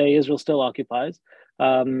organizations say Israel still occupies,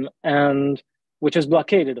 and which is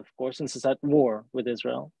blockaded, of course, since it's at war with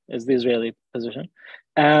Israel, is the Israeli position.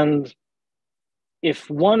 And if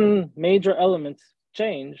one major element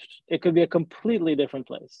changed, it could be a completely different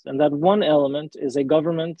place. And that one element is a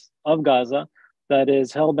government of Gaza that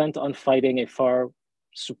is hell-bent on fighting a far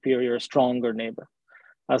superior, stronger neighbor.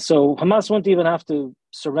 So Hamas won't even have to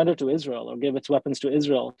surrender to Israel or give its weapons to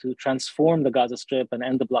Israel to transform the Gaza Strip and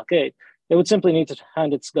end the blockade. It would simply need to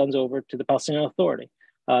hand its guns over to the Palestinian Authority.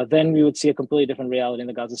 Then we would see a completely different reality in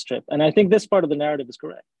the Gaza Strip. And I think this part of the narrative is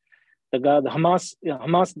correct. The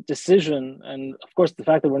Hamas decision, and of course the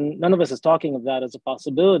fact that none of us is talking of that as a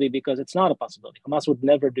possibility, because it's not a possibility. Hamas would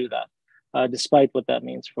never do that, despite what that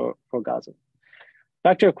means for Gaza.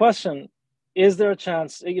 Back to your question, is there a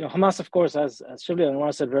chance, Hamas, of course, as Shivli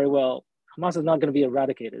Anwar said very well, Hamas is not going to be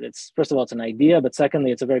eradicated. First of all, it's an idea, but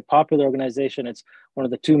secondly, it's a very popular organization. It's one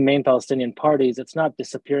of the two main Palestinian parties. It's not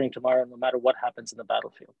disappearing tomorrow, no matter what happens in the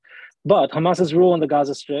battlefield. But Hamas's rule on the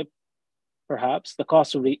Gaza Strip, perhaps, the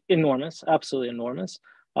cost will be enormous, absolutely enormous.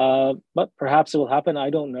 But perhaps it will happen. I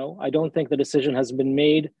don't know. I don't think the decision has been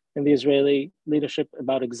made in the Israeli leadership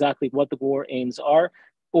about exactly what the war aims are,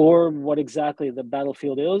 or what exactly the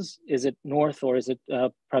battlefield is. Is it north, or is it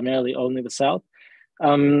primarily only the south?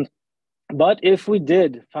 But if we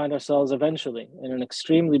did find ourselves eventually in an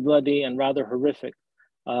extremely bloody and rather horrific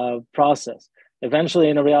process, eventually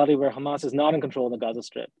in a reality where Hamas is not in control of the Gaza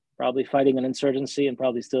Strip, probably fighting an insurgency and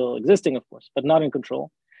probably still existing, of course, but not in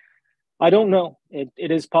control, I don't know. It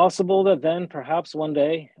is possible that then perhaps one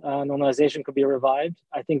day normalization could be revived.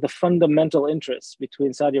 I think the fundamental interests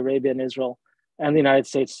between Saudi Arabia and Israel and the United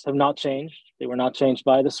States have not changed. They were not changed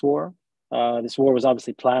by this war. This war was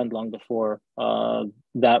obviously planned long before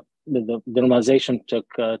that the normalization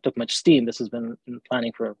took much steam. This has been in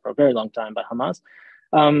planning for a very long time by Hamas.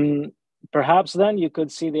 Perhaps then you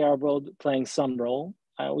could see the Arab world playing some role.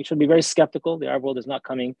 We should be very skeptical. The Arab world is not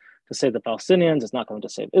coming to save the Palestinians. It's not coming to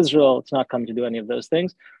save Israel. It's not coming to do any of those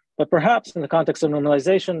things. But perhaps in the context of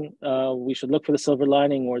normalization, we should look for the silver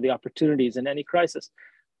lining or the opportunities in any crisis.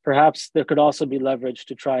 Perhaps there could also be leverage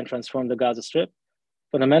to try and transform the Gaza Strip.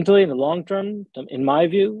 Fundamentally, in the long term, in my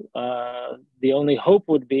view, the only hope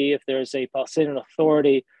would be if there's a Palestinian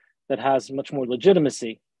Authority that has much more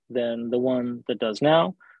legitimacy than the one that does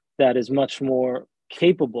now, that is much more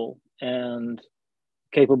capable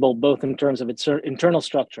both in terms of its internal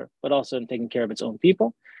structure, but also in taking care of its own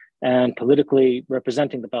people and politically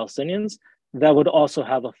representing the Palestinians, that would also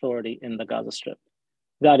have authority in the Gaza Strip.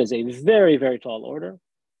 That is a very, very tall order.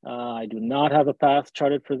 I do not have a path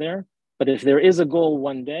charted for there, but if there is a goal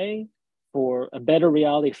one day, for a better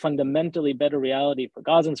reality, fundamentally better reality for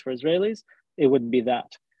Gazans, for Israelis, it would be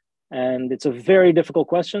that. And it's a very difficult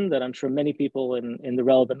question that I'm sure many people in the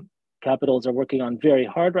relevant capitals are working on very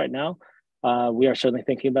hard right now. We are certainly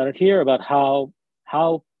thinking about it here, about how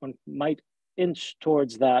one might inch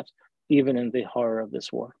towards that, even in the horror of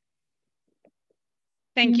this war.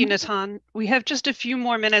 Thank you, Natan. We have just a few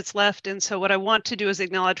more minutes left, and so what I want to do is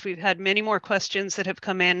acknowledge we've had many more questions that have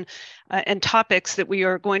come in and topics that we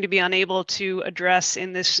are going to be unable to address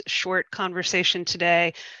in this short conversation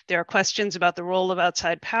today. There are questions about the role of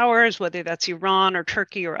outside powers, whether that's Iran or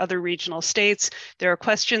Turkey or other regional states. There are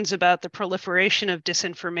questions about the proliferation of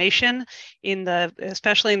disinformation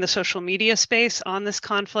especially in the social media space on this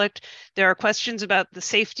conflict. There are questions about the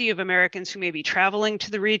safety of Americans who may be traveling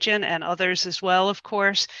to the region and others as well, of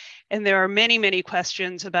course. And there are many, many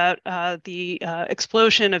questions about the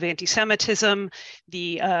explosion of anti-Semitism,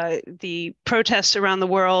 the protests around the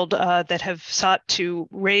world that have sought to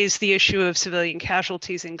raise the issue of civilian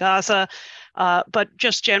casualties in Gaza, but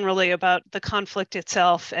just generally about the conflict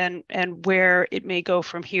itself and where it may go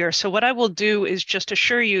from here. So what I will do is just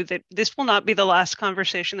assure you that this will not be the last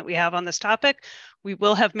conversation that we have on this topic. We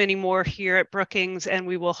will have many more here at Brookings, and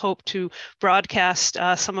we will hope to broadcast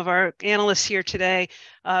some of our analysts here today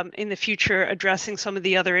in the future, addressing some of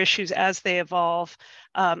the other issues as they evolve.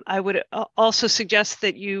 I would also suggest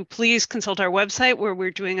that you please consult our website, where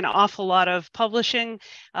we're doing an awful lot of publishing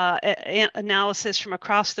analysis from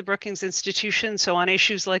across the Brookings Institution. So on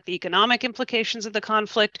issues like the economic implications of the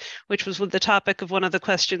conflict, which was the topic of one of the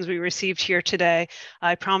questions we received here today,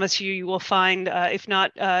 I promise you will find, if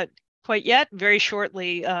not quite yet, very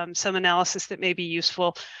shortly, some analysis that may be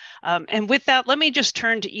useful. And with that, let me just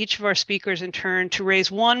turn to each of our speakers in turn to raise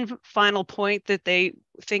one final point that they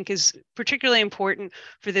think is particularly important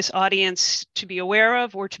for this audience to be aware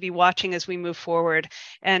of or to be watching as we move forward.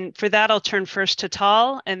 And for that, I'll turn first to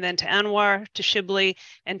Tal, and then to Anwar, to Shibli,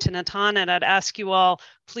 and to Natan. And I'd ask you all,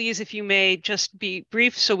 please, if you may, just be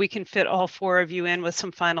brief so we can fit all four of you in with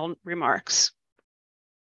some final remarks.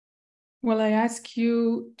 Well, I ask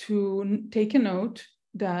you to take a note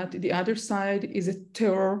that the other side is a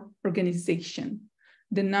terror organization.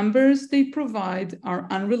 The numbers they provide are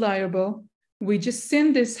unreliable. We just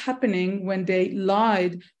seen this happening when they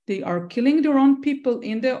lied. They are killing their own people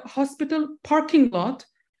in the hospital parking lot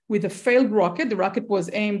with a failed rocket. The rocket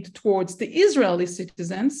was aimed towards the Israeli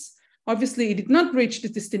citizens. Obviously, it did not reach the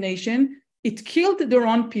destination. It killed their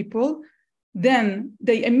own people. Then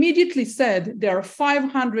they immediately said there are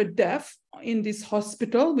 500 deaths in this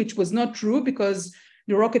hospital, which was not true because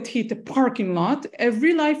the rocket hit a parking lot.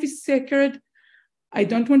 Every life is sacred. I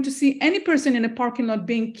don't want to see any person in a parking lot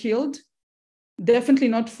being killed, definitely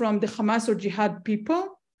not from the Hamas or Jihad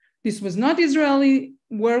people. This was not Israeli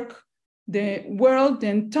work. The world, the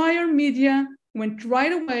entire media went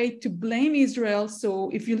right away to blame Israel. So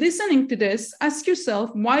if you're listening to this, ask yourself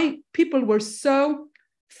why people were so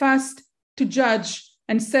fast to judge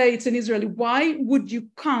and say it's an Israeli. Why would you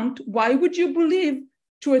count? Why would you believe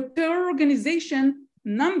to a terror organization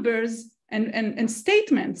numbers and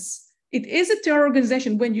statements? It is a terror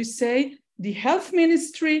organization. When you say the health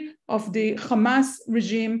ministry of the Hamas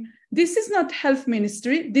regime, this is not health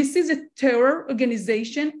ministry. This is a terror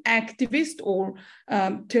organization, activist or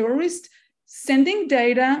terrorist, sending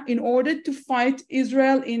data in order to fight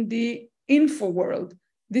Israel in the info world.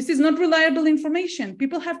 This is not reliable information.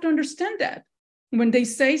 People have to understand that. When they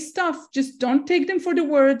say stuff, just don't take them for the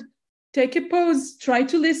word. Take a pause, try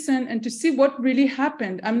to listen and to see what really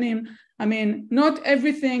happened. I mean, not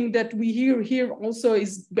everything that we hear here also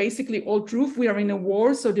is basically all truth. We are in a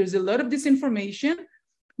war, so there's a lot of disinformation.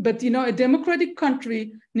 But, a democratic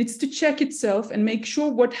country needs to check itself and make sure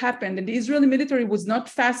what happened. And the Israeli military was not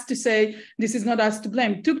fast to say, this is not us to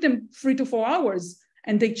blame. It took them 3 to 4 hours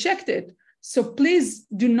and they checked it. So please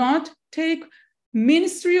do not take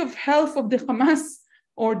Ministry of Health of the Hamas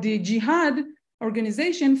or the Jihad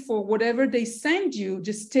organization for whatever they send you.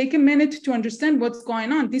 Just take a minute to understand what's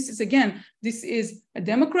going on. This is a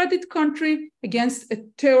democratic country against a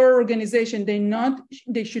terror organization.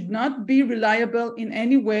 They should not be reliable in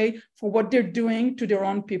any way for what they're doing to their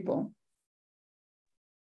own people.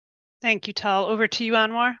 Thank you, Tal. Over to you,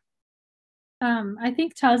 Anwar. I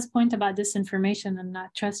think Tal's point about disinformation and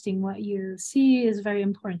not trusting what you see is very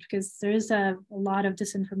important because there is a lot of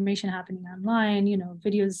disinformation happening online,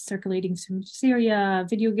 videos circulating from Syria,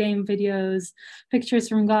 video game videos, pictures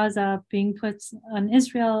from Gaza being put on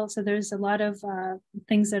Israel. So there's a lot of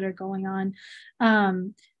things that are going on.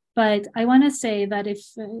 But I want to say that if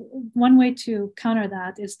one way to counter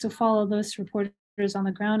that is to follow those reported on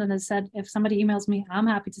the ground, and has said, if somebody emails me, I'm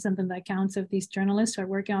happy to send them the accounts of these journalists who are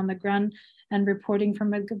working on the ground and reporting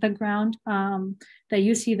from the ground, that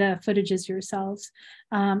you see the footages yourselves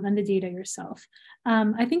and the data yourself.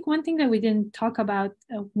 I think one thing that we didn't talk about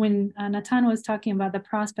when Natan was talking about the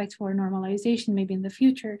prospect for normalization maybe in the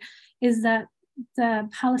future is that the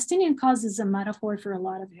Palestinian cause is a metaphor for a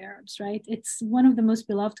lot of Arabs, right? It's one of the most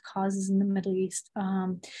beloved causes in the Middle East.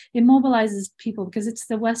 It mobilizes people because it's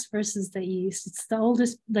the West versus the East. It's the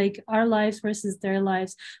oldest, like our lives versus their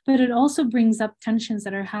lives, but it also brings up tensions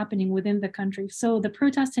that are happening within the country. So the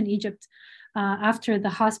protests in Egypt after the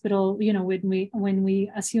hospital, when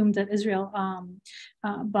we assumed that Israel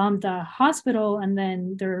bombed the hospital, and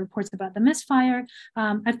then there are reports about the misfire,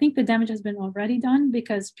 I think the damage has been already done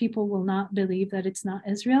because people will not believe that it's not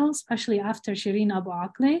Israel, especially after Shireen Abu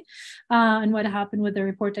Akleh and what happened with the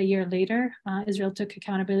report a year later. Israel took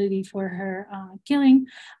accountability for her killing,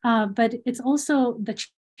 but it's also the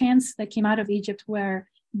chance that came out of Egypt where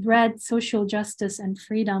bred social justice and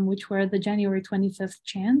freedom, which were the January 25th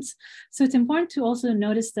chants. So it's important to also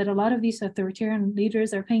notice that a lot of these authoritarian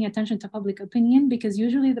leaders are paying attention to public opinion, because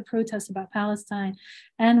usually the protests about Palestine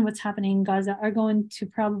and what's happening in Gaza are going to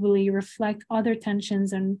probably reflect other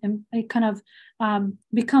tensions and kind of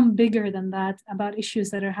become bigger than that about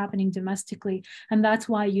issues that are happening domestically. And that's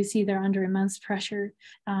why you see they're under immense pressure.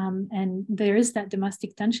 And there is that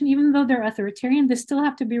domestic tension. Even though they're authoritarian, they still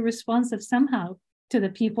have to be responsive somehow to the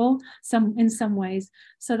people, in some ways.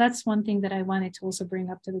 So that's one thing that I wanted to also bring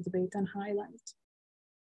up to the debate and highlight.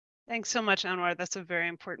 Thanks so much, Anwar. That's a very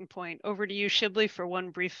important point. Over to you, Shibli, for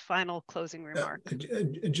one brief final closing remark.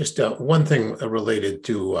 Just one thing related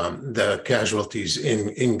to the casualties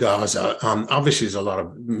in Gaza. Obviously, there's a lot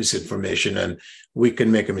of misinformation, and we can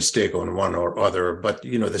make a mistake on one or other. But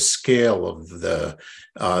the scale of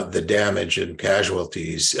the damage and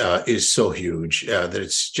casualties is so huge that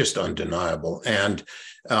it's just undeniable. And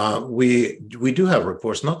we do have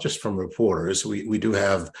reports, not just from reporters. We do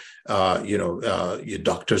have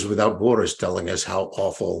Doctors Without Borders telling us how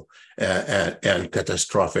awful and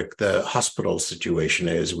catastrophic the hospital situation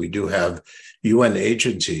is. We do have UN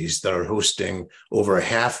agencies that are hosting over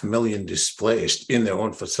 500,000 displaced in their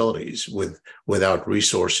own facilities without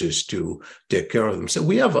resources to take care of them. So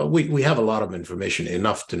we have a lot of information,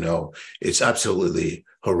 enough to know it's absolutely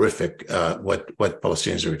horrific what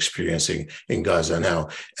Palestinians are experiencing in Gaza now.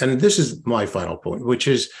 And this is my final point, which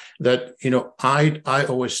is that I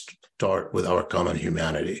always start with our common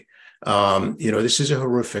humanity. This is a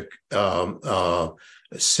horrific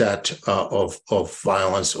set of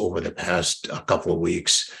violence over the past couple of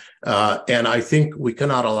weeks. And I think we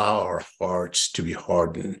cannot allow our hearts to be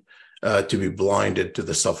hardened, to be blinded to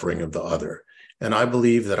the suffering of the other. And I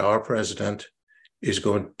believe that our president is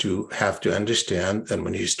going to have to understand that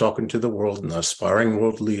when he's talking to the world, an aspiring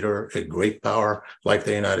world leader, a great power like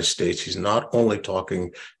the United States, he's not only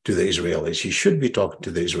talking to the Israelis. He should be talking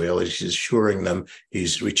to the Israelis. He's assuring them,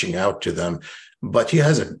 he's reaching out to them. But he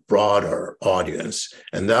has a broader audience,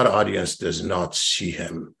 and that audience does not see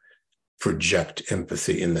him project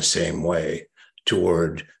empathy in the same way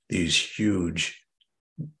toward these huge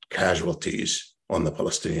casualties on the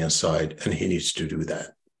Palestinian side, and he needs to do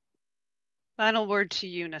that. Final word to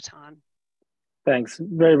you, Natan. Thanks.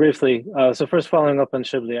 Very briefly. So first, following up on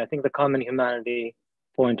Shibli, I think the common humanity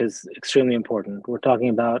point is extremely important. We're talking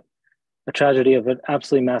about a tragedy of an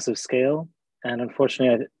absolutely massive scale. And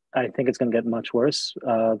unfortunately, I think it's going to get much worse.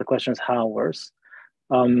 The question is how worse.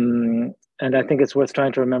 And I think it's worth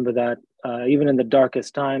trying to remember that even in the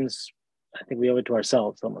darkest times, I think we owe it to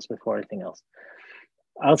ourselves almost before anything else.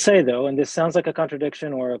 I'll say though, and this sounds like a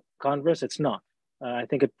contradiction or a converse, it's not. I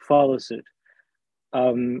think it follows suit.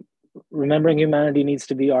 Remembering humanity needs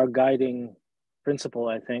to be our guiding principle,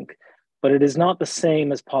 I think, but it is not the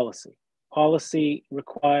same as policy. Policy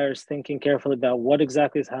requires thinking carefully about what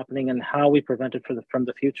exactly is happening and how we prevent it from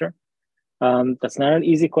the future. That's not an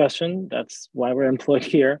easy question. That's why we're employed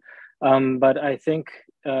here. But I think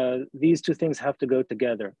these two things have to go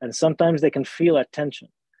together. And sometimes they can feel at tension.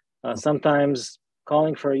 Sometimes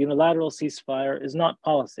calling for a unilateral ceasefire is not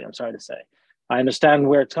policy, I'm sorry to say. I understand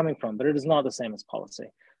where it's coming from, but it is not the same as policy.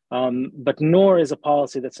 But nor is a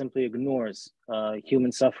policy that simply ignores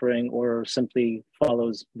human suffering or simply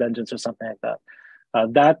follows vengeance or something like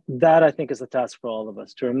that. That I think is the task for all of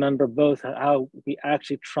us, to remember both how we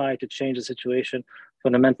actually try to change the situation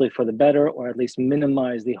fundamentally for the better, or at least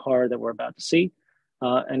minimize the horror that we're about to see,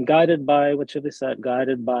 and guided by what Shibli said,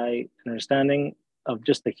 guided by an understanding of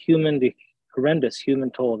just the horrendous human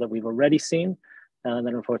toll that we've already seen, and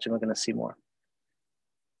that unfortunately we're going to see more.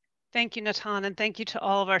 Thank you, Natan, and thank you to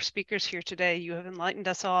all of our speakers here today. You have enlightened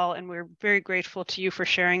us all, and we're very grateful to you for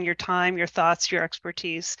sharing your time, your thoughts, your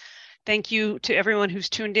expertise. Thank you to everyone who's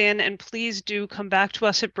tuned in, and please do come back to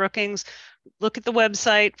us at Brookings. Look at the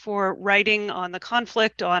website for writing on the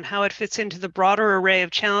conflict, on how it fits into the broader array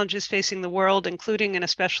of challenges facing the world, including and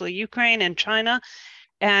especially Ukraine and China,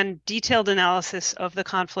 and detailed analysis of the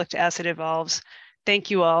conflict as it evolves.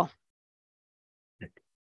 Thank you all.